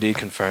 volts was indeed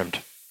confirmed.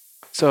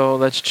 So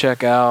let's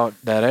check out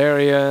that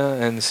area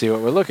and see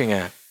what we're looking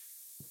at.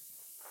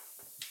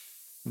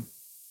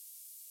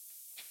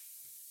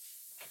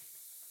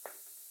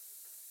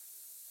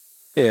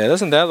 Yeah,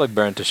 doesn't that look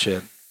burnt to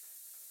shit?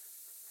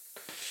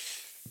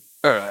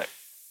 Alright.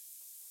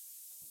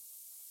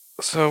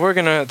 So we're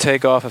going to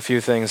take off a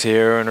few things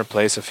here and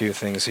replace a few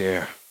things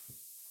here.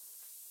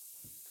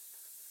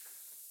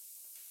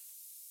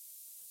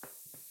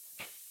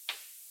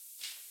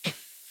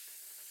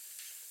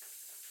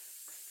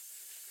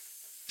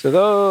 So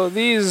though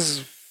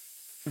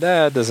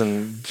that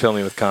doesn't fill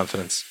me with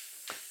confidence.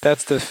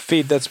 That's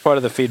part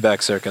of the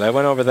feedback circuit. I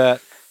went over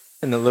that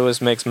in the Lewis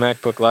Makes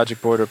MacBook Logic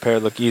Board Repair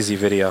Look Easy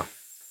video.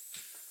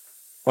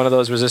 One of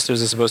those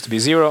resistors is supposed to be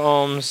 0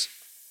 ohms.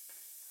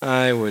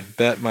 I would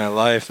bet my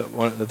life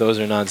that those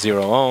are not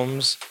 0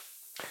 ohms.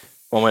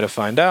 One way to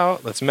find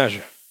out, let's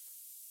measure.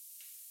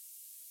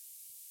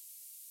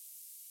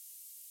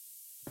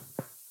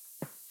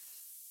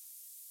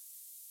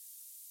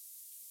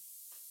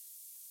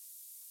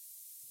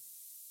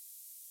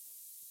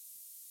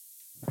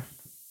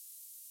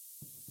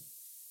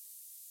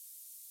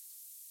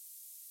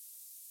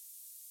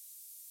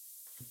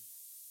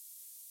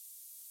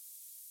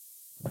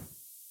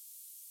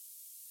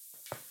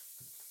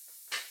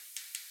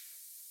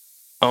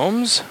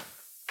 Ohms?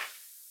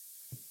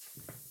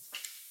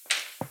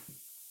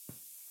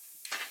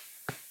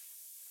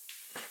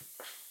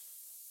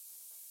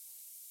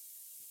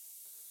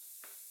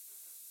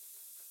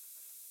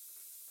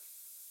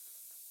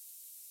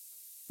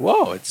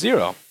 Whoa, it's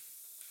 0.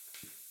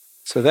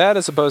 So that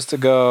is supposed to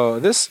go,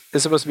 this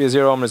is supposed to be a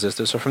 0 ohm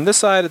resistor. So from this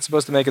side, it's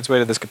supposed to make its way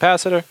to this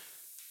capacitor.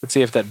 Let's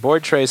see if that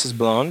board trace is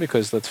blown,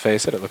 because let's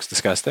face it, it looks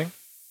disgusting.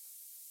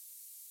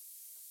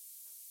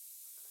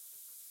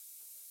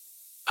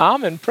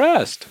 I'm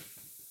impressed.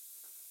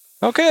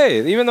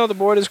 Okay, even though the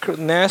board is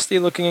nasty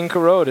looking and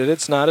corroded,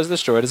 it's not as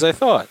destroyed as I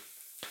thought.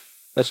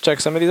 Let's check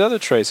some of these other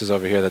traces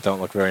over here that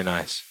don't look very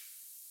nice.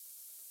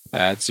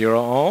 At 0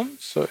 ohm.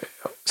 So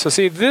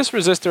see, this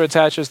resistor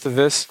attaches to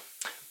this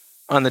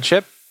on the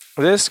chip.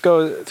 This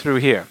goes through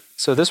here.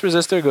 So this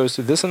resistor goes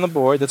through this on the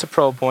board. That's a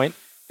probe point.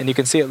 And you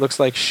can see it looks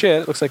like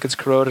shit. It looks like it's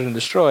corroded and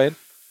destroyed,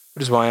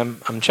 which is why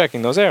I'm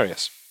checking those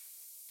areas.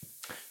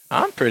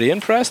 I'm pretty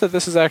impressed that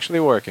this is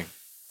actually working.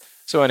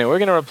 So anyway, we're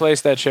going to replace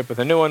that chip with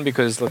a new one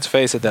because, let's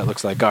face it, that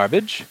looks like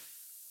garbage.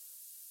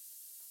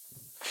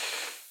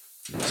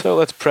 So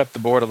let's prep the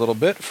board a little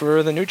bit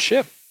for the new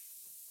chip.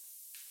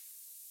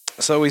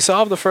 So we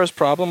solved the first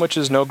problem, which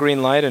is no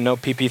green light and no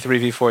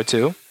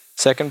PP3V42.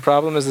 Second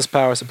problem is this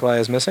power supply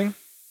is missing.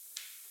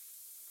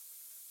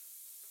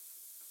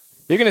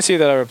 You're going to see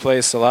that I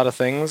replace a lot of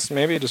things,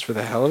 maybe just for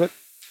the hell of it,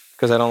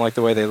 because I don't like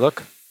the way they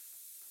look.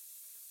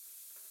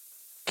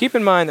 Keep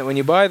in mind that when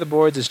you buy the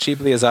boards as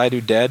cheaply as I do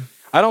dead,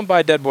 I don't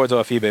buy dead boards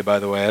off eBay, by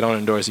the way. I don't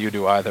endorse you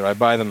do either. I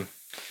buy them.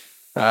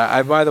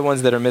 I buy the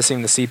ones that are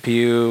missing the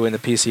CPU and the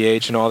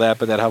PCH and all that,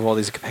 but that have all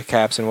these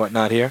caps and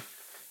whatnot here.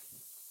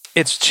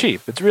 It's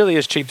cheap. It really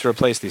is cheap to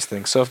replace these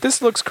things. So if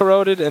this looks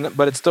corroded,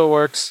 but it still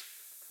works,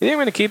 you think I'm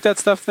going to keep that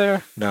stuff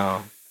there?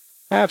 No,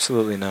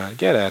 absolutely not.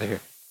 Get out of here.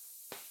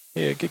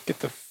 Yeah,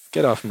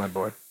 get off my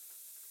board.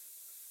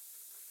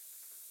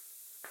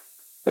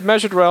 It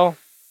measured well.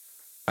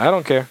 I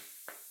don't care.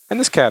 And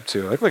this cap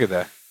too. Like, look at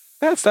that.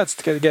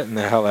 That's getting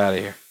the hell out of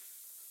here.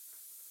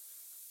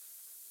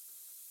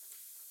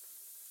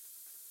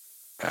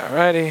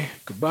 Alrighty,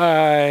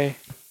 goodbye.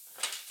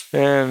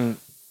 And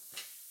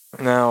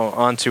now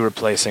on to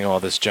replacing all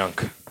this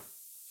junk.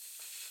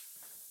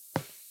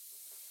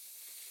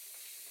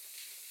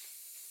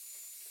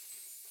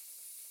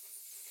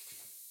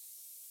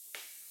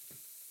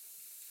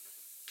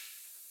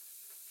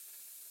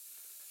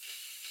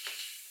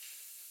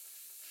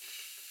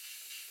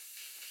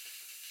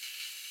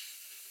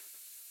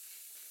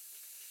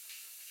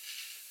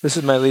 This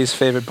is my least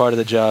favorite part of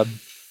the job.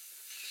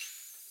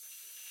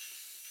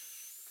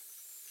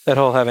 That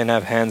whole having to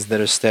have hands that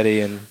are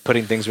steady and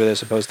putting things where they're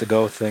supposed to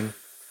go thing.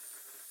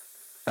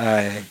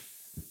 I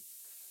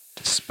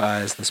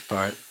despise this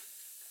part.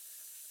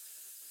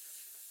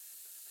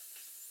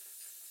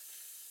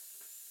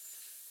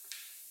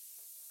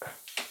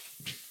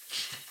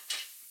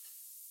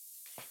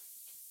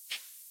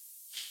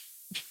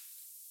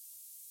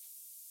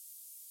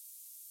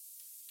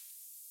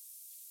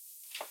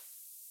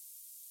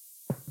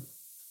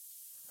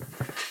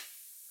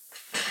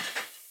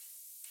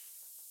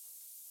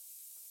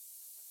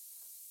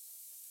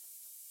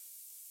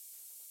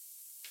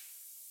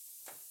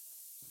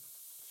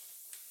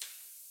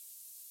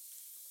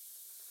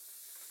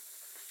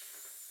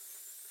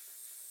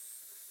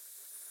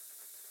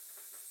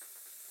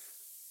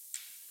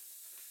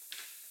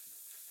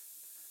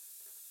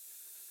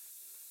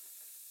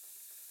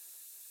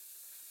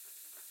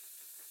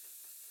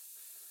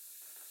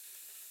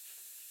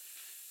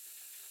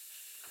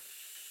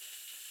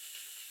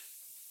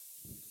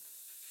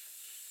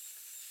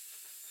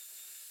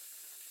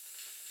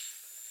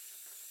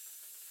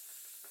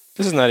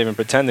 This is not even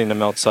pretending to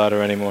melt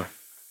solder anymore.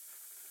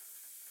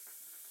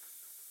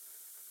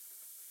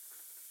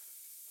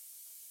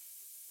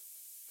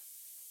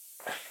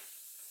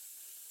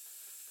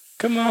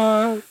 Come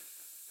on.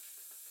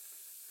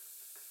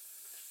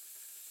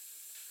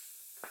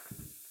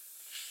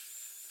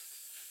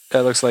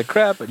 That looks like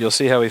crap, but you'll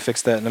see how we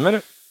fix that in a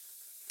minute.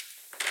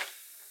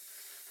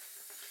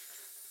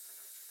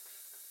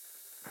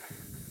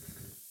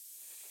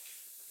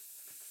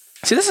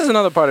 See, this is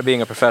another part of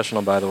being a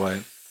professional, by the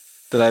way,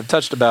 that I've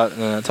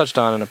touched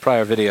on in a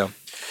prior video.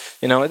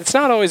 You know, it's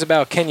not always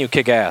about can you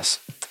kick ass,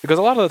 because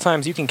a lot of the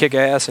times you can kick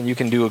ass and you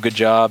can do a good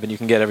job and you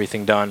can get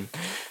everything done,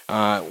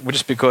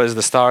 just because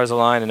the stars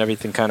align and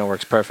everything kind of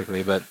works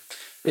perfectly. But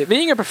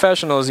being a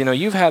professional is, you know,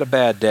 you've had a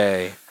bad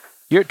day,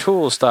 your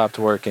tools stopped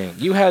working,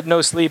 you had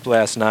no sleep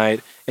last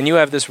night, and you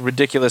have this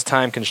ridiculous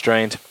time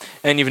constraint,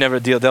 and you've never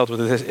dealt with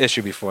this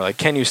issue before. Like,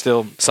 can you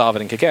still solve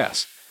it and kick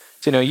ass?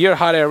 So, you know, your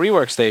hot air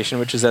rework station,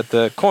 which is at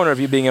the corner of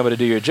you being able to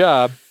do your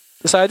job,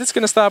 decides it's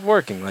going to stop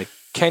working. Like,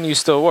 can you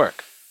still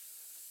work?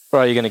 Or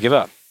are you going to give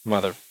up?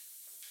 Mother.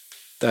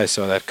 I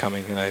saw that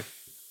coming, and I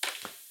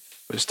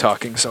was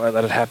talking, so I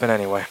let it happen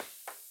anyway.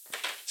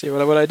 See,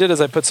 what I did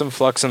is I put some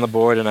flux in the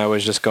board, and I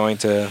was just going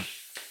to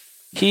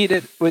heat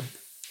it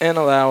and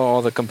allow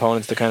all the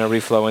components to kind of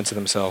reflow into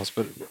themselves.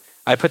 But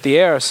I put the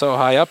air so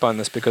high up on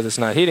this because it's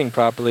not heating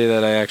properly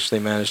that I actually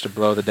managed to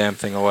blow the damn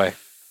thing away.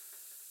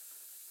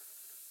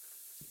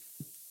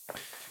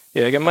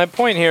 Yeah, again, my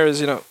point here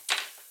is, you know,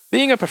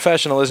 being a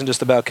professional isn't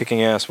just about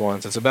kicking ass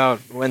once. It's about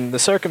when the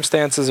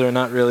circumstances are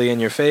not really in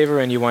your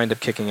favor and you wind up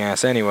kicking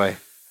ass anyway,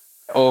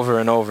 over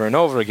and over and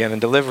over again, and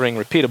delivering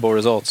repeatable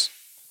results.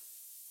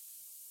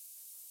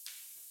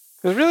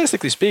 Because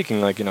realistically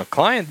speaking, like, you know,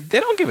 client, they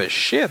don't give a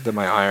shit that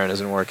my iron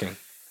isn't working.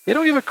 They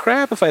don't give a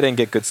crap if I didn't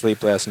get good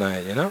sleep last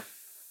night, you know?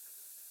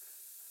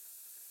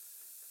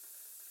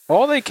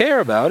 All they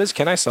care about is,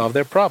 can I solve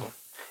their problem?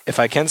 If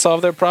I can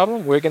solve their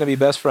problem, we're going to be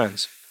best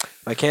friends.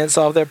 If I can't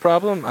solve their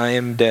problem, I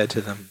am dead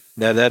to them.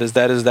 That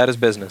is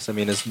business. I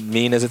mean, as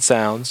mean as it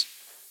sounds,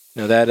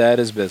 you know, that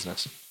is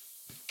business.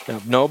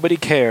 Now, nobody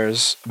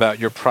cares about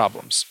your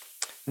problems.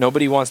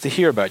 Nobody wants to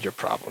hear about your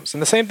problems.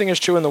 And the same thing is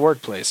true in the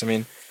workplace. I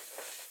mean,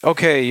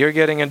 okay, you're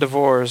getting a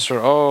divorce, or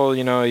oh,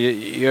 you know,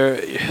 you're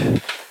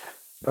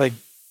like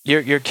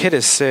your kid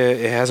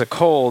has a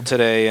cold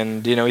today,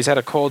 and you know he's had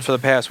a cold for the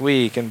past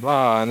week, and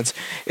blah. And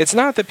it's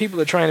not that people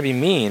are trying to be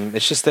mean.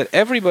 It's just that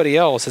everybody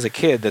else has a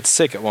kid that's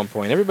sick at one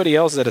point. Everybody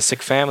else has had a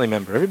sick family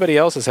member. Everybody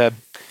else has had,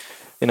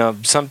 you know,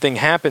 something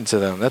happen to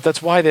them.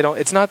 That's why they don't.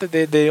 It's not that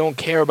they don't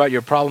care about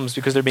your problems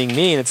because they're being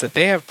mean. It's that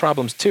they have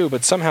problems too,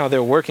 but somehow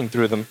they're working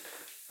through them,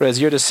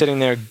 whereas you're just sitting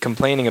there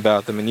complaining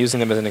about them and using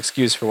them as an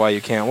excuse for why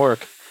you can't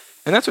work.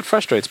 And that's what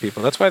frustrates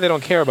people. That's why they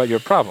don't care about your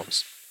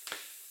problems.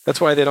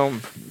 That's why they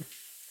don't.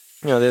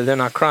 You know, they're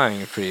not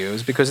crying for you.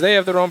 It's because they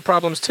have their own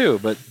problems too,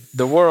 but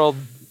the world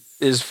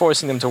is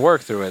forcing them to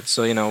work through it.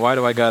 So, you know, why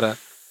do I gotta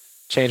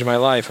change my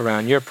life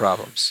around your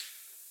problems?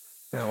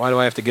 You know, why do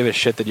I have to give a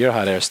shit that your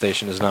hot air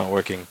station is not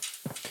working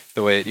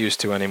the way it used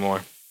to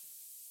anymore?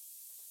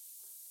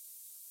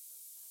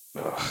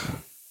 Ugh.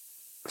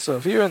 So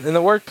if you're in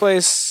the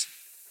workplace,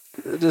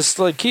 just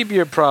like keep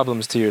your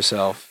problems to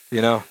yourself,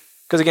 you know?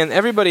 Because again,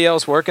 everybody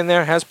else working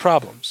there has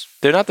problems.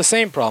 They're not the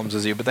same problems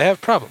as you, but they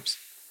have problems.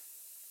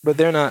 But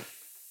they're not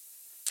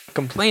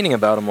complaining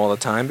about them all the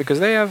time because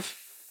they have,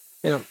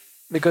 you know,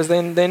 because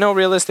they know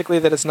realistically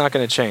that it's not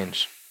going to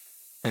change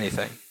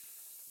anything.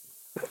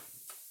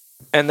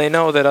 And they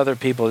know that other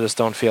people just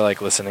don't feel like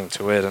listening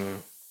to it.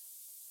 And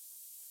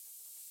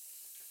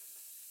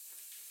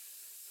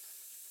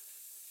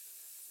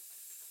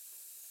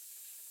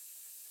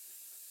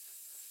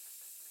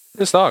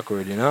just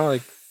awkward, you know,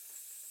 like.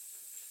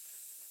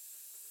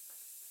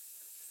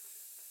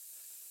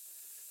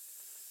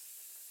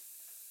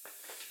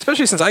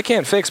 Especially since I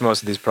can't fix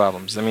most of these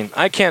problems. I mean,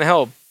 I can't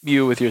help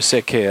you with your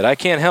sick kid. I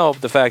can't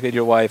help the fact that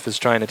your wife is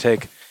trying to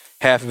take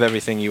half of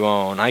everything you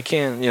own. I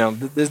can't, you know,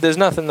 there's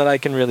nothing that I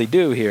can really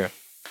do here.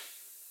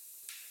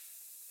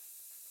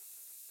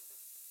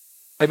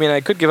 I mean,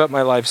 I could give up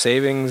my life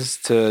savings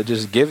to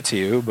just give to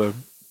you, but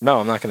no,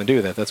 I'm not going to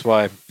do that. That's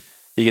why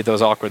you get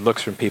those awkward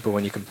looks from people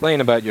when you complain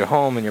about your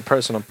home and your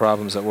personal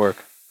problems at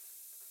work.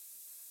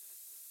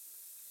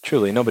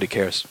 Truly, nobody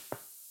cares.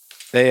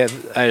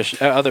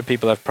 Other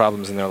people have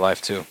problems in their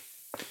life too.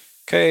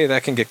 Okay,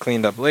 that can get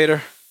cleaned up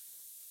later.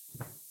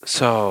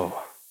 So,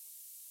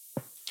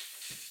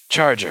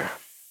 charger.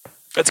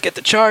 Let's get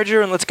the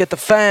charger and let's get the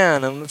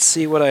fan and let's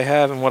see what I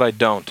have and what I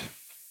don't.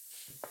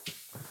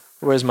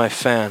 Where's my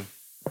fan?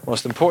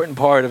 Most important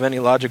part of any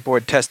logic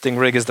board testing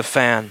rig is the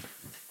fan.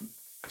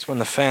 Because when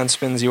the fan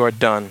spins, you are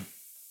done.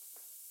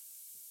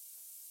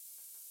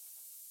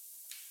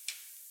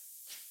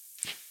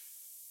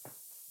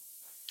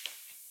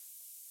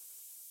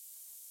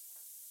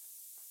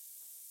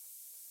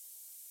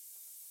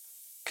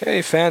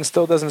 Okay, fan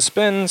still doesn't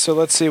spin, so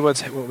let's see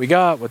what we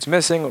got, what's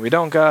missing, what we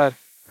don't got,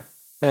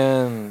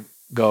 and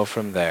go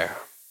from there.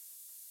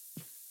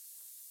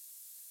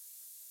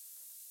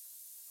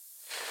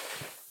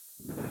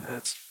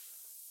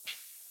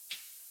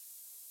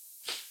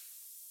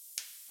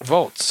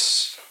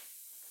 volts.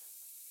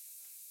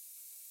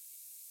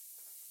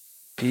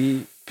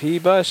 P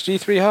bus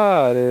G3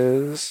 hot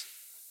is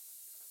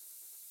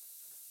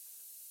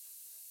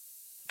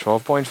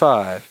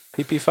 12.5.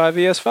 PP5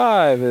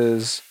 ES5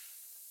 is,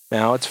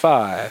 now it's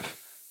 5.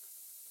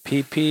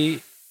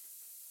 PP,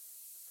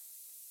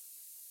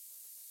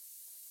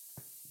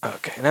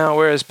 okay, now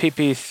where is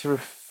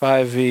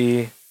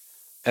PP5V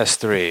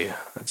S3?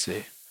 Let's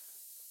see.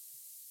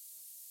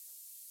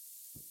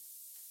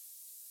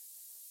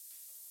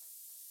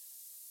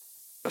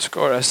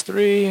 Score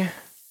S3.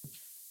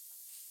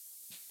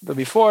 But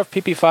before,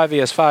 PP5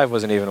 ES5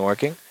 wasn't even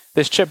working.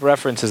 This chip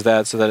references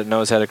that so that it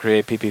knows how to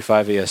create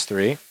PP5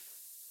 ES3.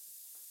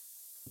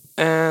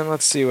 And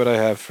let's see what I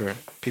have for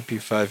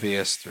PP5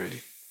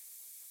 ES3.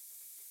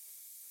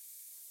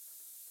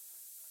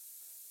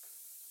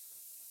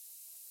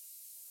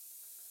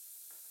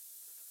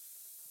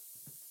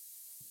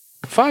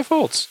 Five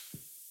volts.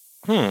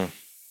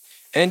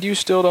 And you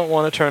still don't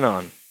want to turn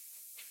on.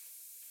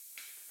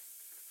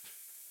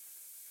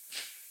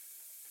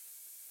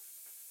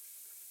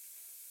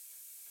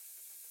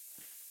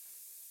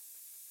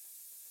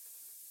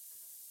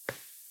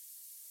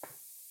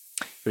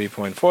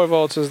 .4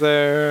 volts is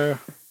there.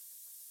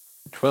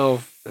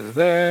 12 is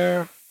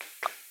there.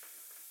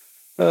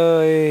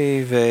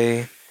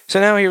 So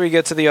now here we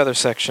get to the other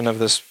section of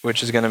this,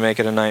 which is going to make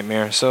it a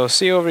nightmare. So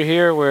see over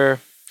here where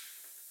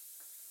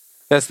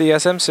that's the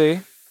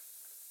SMC,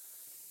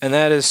 and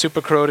that is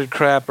super corroded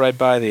crap right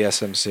by the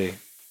SMC.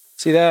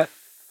 See that?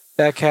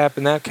 That cap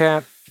and that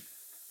cap.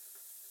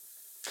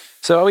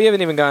 So we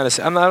haven't even gotten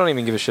to, I don't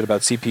even give a shit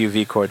about CPU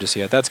V-core just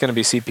yet. That's going to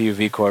be CPU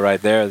V-core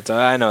right there.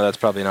 I know that's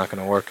probably not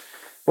going to work.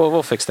 Well,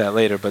 we'll fix that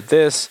later, but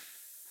this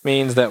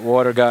means that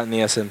water got in the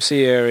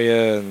SMC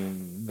area,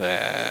 and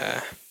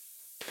this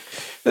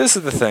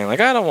is the thing. Like,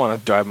 I don't want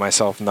to drive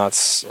myself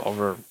nuts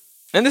over,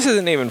 and this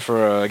isn't even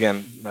for,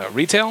 again,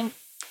 retail.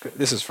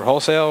 This is for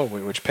wholesale,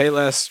 which pay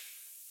less,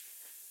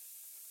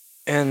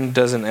 and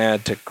doesn't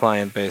add to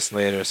client base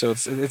later. So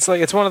it's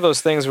like, it's one of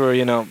those things where,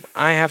 you know,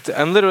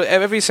 I'm literally,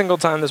 every single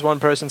time this one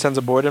person sends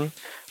a board in,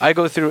 I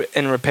go through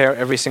and repair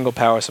every single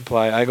power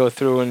supply. I go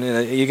through and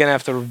you're going to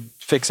have to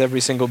fix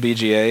every single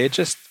BGA. It's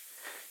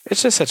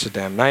just such a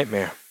damn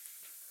nightmare.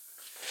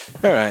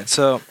 All right,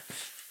 so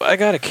I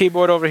got a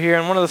keyboard over here,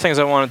 and one of the things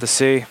I wanted to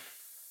see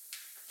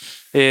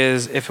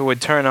is if it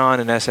would turn on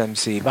an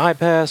SMC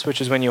bypass, which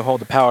is when you hold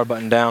the power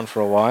button down for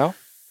a while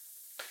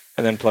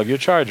and then plug your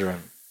charger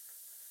in.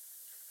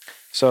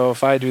 So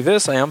if I do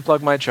this, I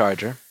unplug my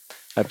charger,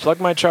 I plug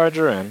my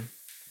charger in,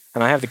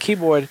 and I have the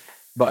keyboard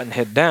button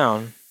hit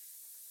down,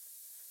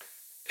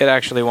 it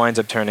actually winds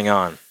up turning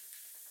on.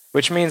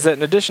 Which means that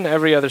in addition to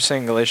every other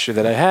single issue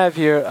that I have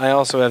here, I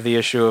also have the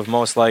issue of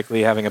most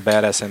likely having a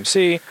bad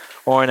SMC,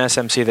 or an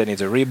SMC that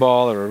needs a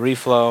reball or a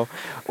reflow.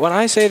 When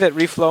I say that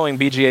reflowing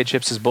BGA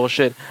chips is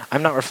bullshit,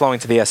 I'm not referring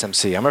to the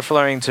SMC. I'm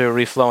referring to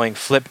reflowing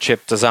flip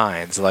chip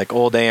designs, like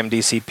old AMD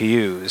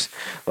CPUs,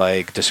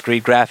 like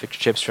discrete graphics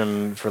chips for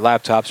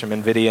laptops from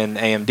NVIDIA and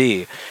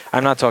AMD.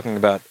 I'm not talking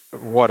about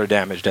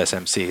water-damaged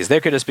SMCs. There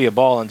could just be a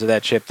ball into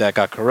that chip that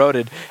got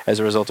corroded as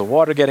a result of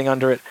water getting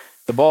under it.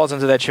 The balls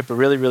into that chip are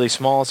really, really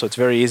small, so it's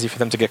very easy for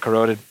them to get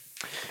corroded.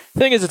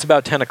 Thing is, it's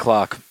about 10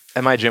 o'clock,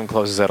 and my gym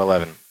closes at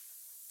 11.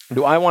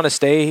 Do I want to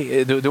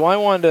stay? Do I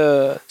want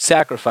to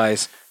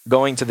sacrifice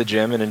going to the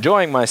gym and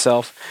enjoying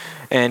myself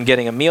and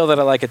getting a meal that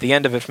I like at the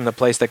end of it from the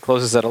place that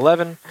closes at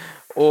 11,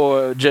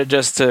 or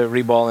just to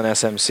reball an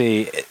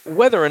SMC,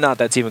 whether or not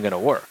that's even going to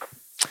work?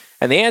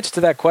 And the answer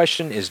to that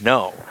question is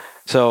no.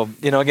 So,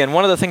 you know, again,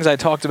 one of the things I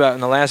talked about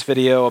in the last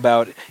video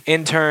about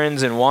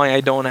interns and why I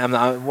don't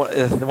have,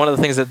 one of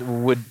the things that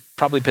would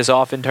probably piss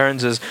off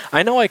interns is,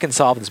 I know I can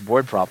solve this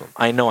board problem.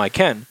 I know I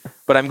can,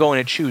 but I'm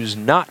going to choose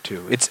not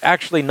to. It's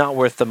actually not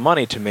worth the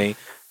money to me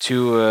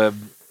to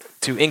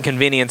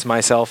inconvenience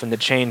myself and to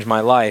change my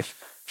life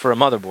for a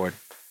motherboard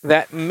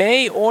that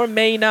may or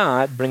may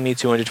not bring me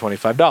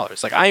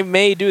 $225. Like, I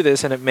may do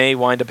this and it may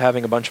wind up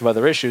having a bunch of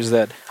other issues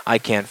that I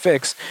can't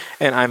fix,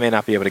 and I may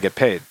not be able to get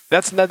paid.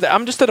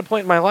 I'm just at a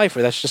point in my life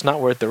where that's just not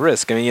worth the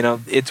risk. I mean, you know,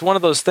 it's one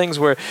of those things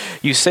where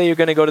you say you're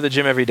going to go to the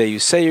gym every day. You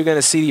say you're going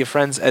to see your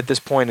friends at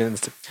this point,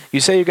 and you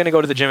say you're going to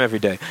go to the gym every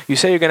day. You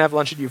say you're going to have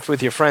lunch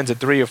with your friends at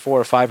 3 or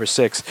 4 or 5 or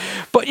 6,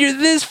 but you're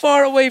this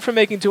far away from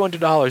making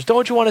 $200.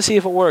 Don't you want to see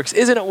if it works?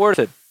 Isn't it worth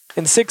it?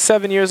 And 6,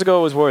 7 years ago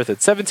it was worth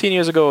it. 17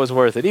 years ago it was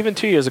worth it. Even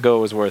 2 years ago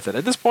it was worth it.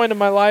 At this point in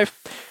my life,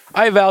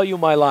 I value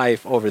my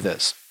life over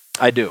this.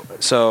 I do.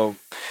 So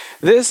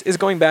this is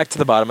going back to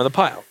the bottom of the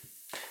pile.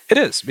 It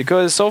is,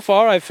 because so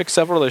far I've fixed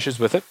several issues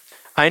with it.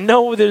 I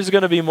know there's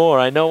going to be more.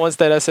 I know once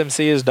that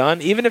SMC is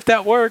done, even if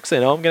that works, I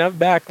know I'm going to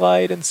have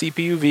backlight and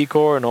CPU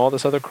V-core and all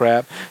this other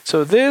crap.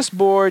 So this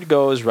board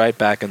goes right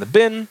back in the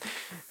bin,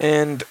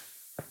 and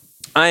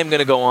I'm going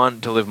to go on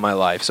to live my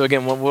life. So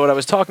again, what I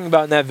was talking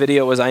about in that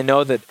video was, I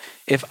know that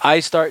if I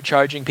start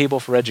charging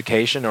people for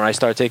education, or I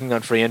start taking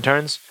on free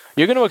interns,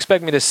 you're going to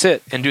expect me to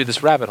sit and do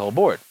this rabbit hole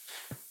board,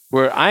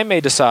 where I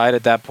may decide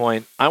at that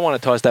point, I want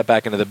to toss that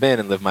back into the bin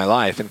and live my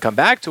life and come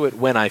back to it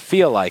when I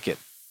feel like it.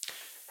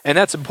 And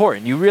that's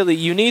important.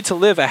 You need to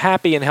live a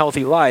happy and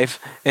healthy life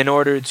in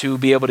order to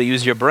be able to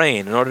use your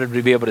brain, in order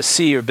to be able to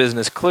see your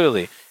business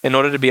clearly, in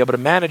order to be able to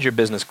manage your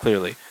business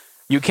clearly.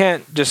 You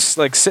can't just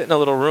like sit in a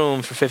little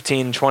room for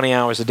 15, 20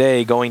 hours a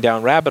day going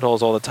down rabbit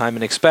holes all the time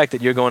and expect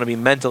that you're going to be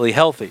mentally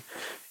healthy.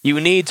 You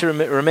need to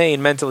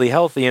remain mentally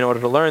healthy in order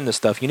to learn this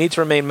stuff. You need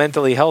to remain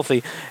mentally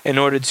healthy in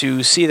order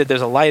to see that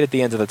there's a light at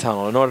the end of the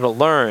tunnel, in order to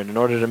learn, in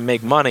order to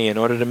make money, in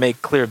order to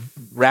make clear,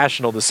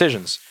 rational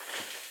decisions.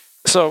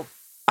 So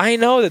I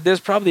know that there's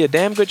probably a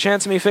damn good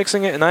chance of me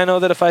fixing it, and I know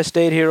that if I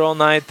stayed here all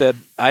night that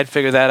I'd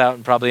figure that out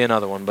and probably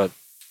another one, but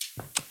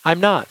I'm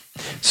not.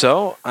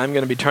 So I'm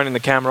going to be turning the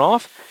camera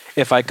off.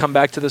 If I come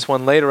back to this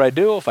one later, I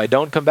do. If I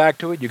don't come back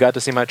to it, you got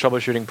to see my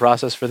troubleshooting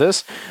process for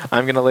this.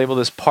 I'm going to label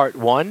this part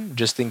 1,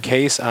 just in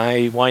case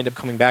I wind up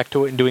coming back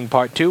to it and doing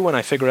part 2 when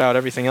I figure out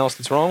everything else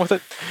that's wrong with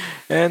it.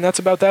 And that's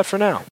about that for now.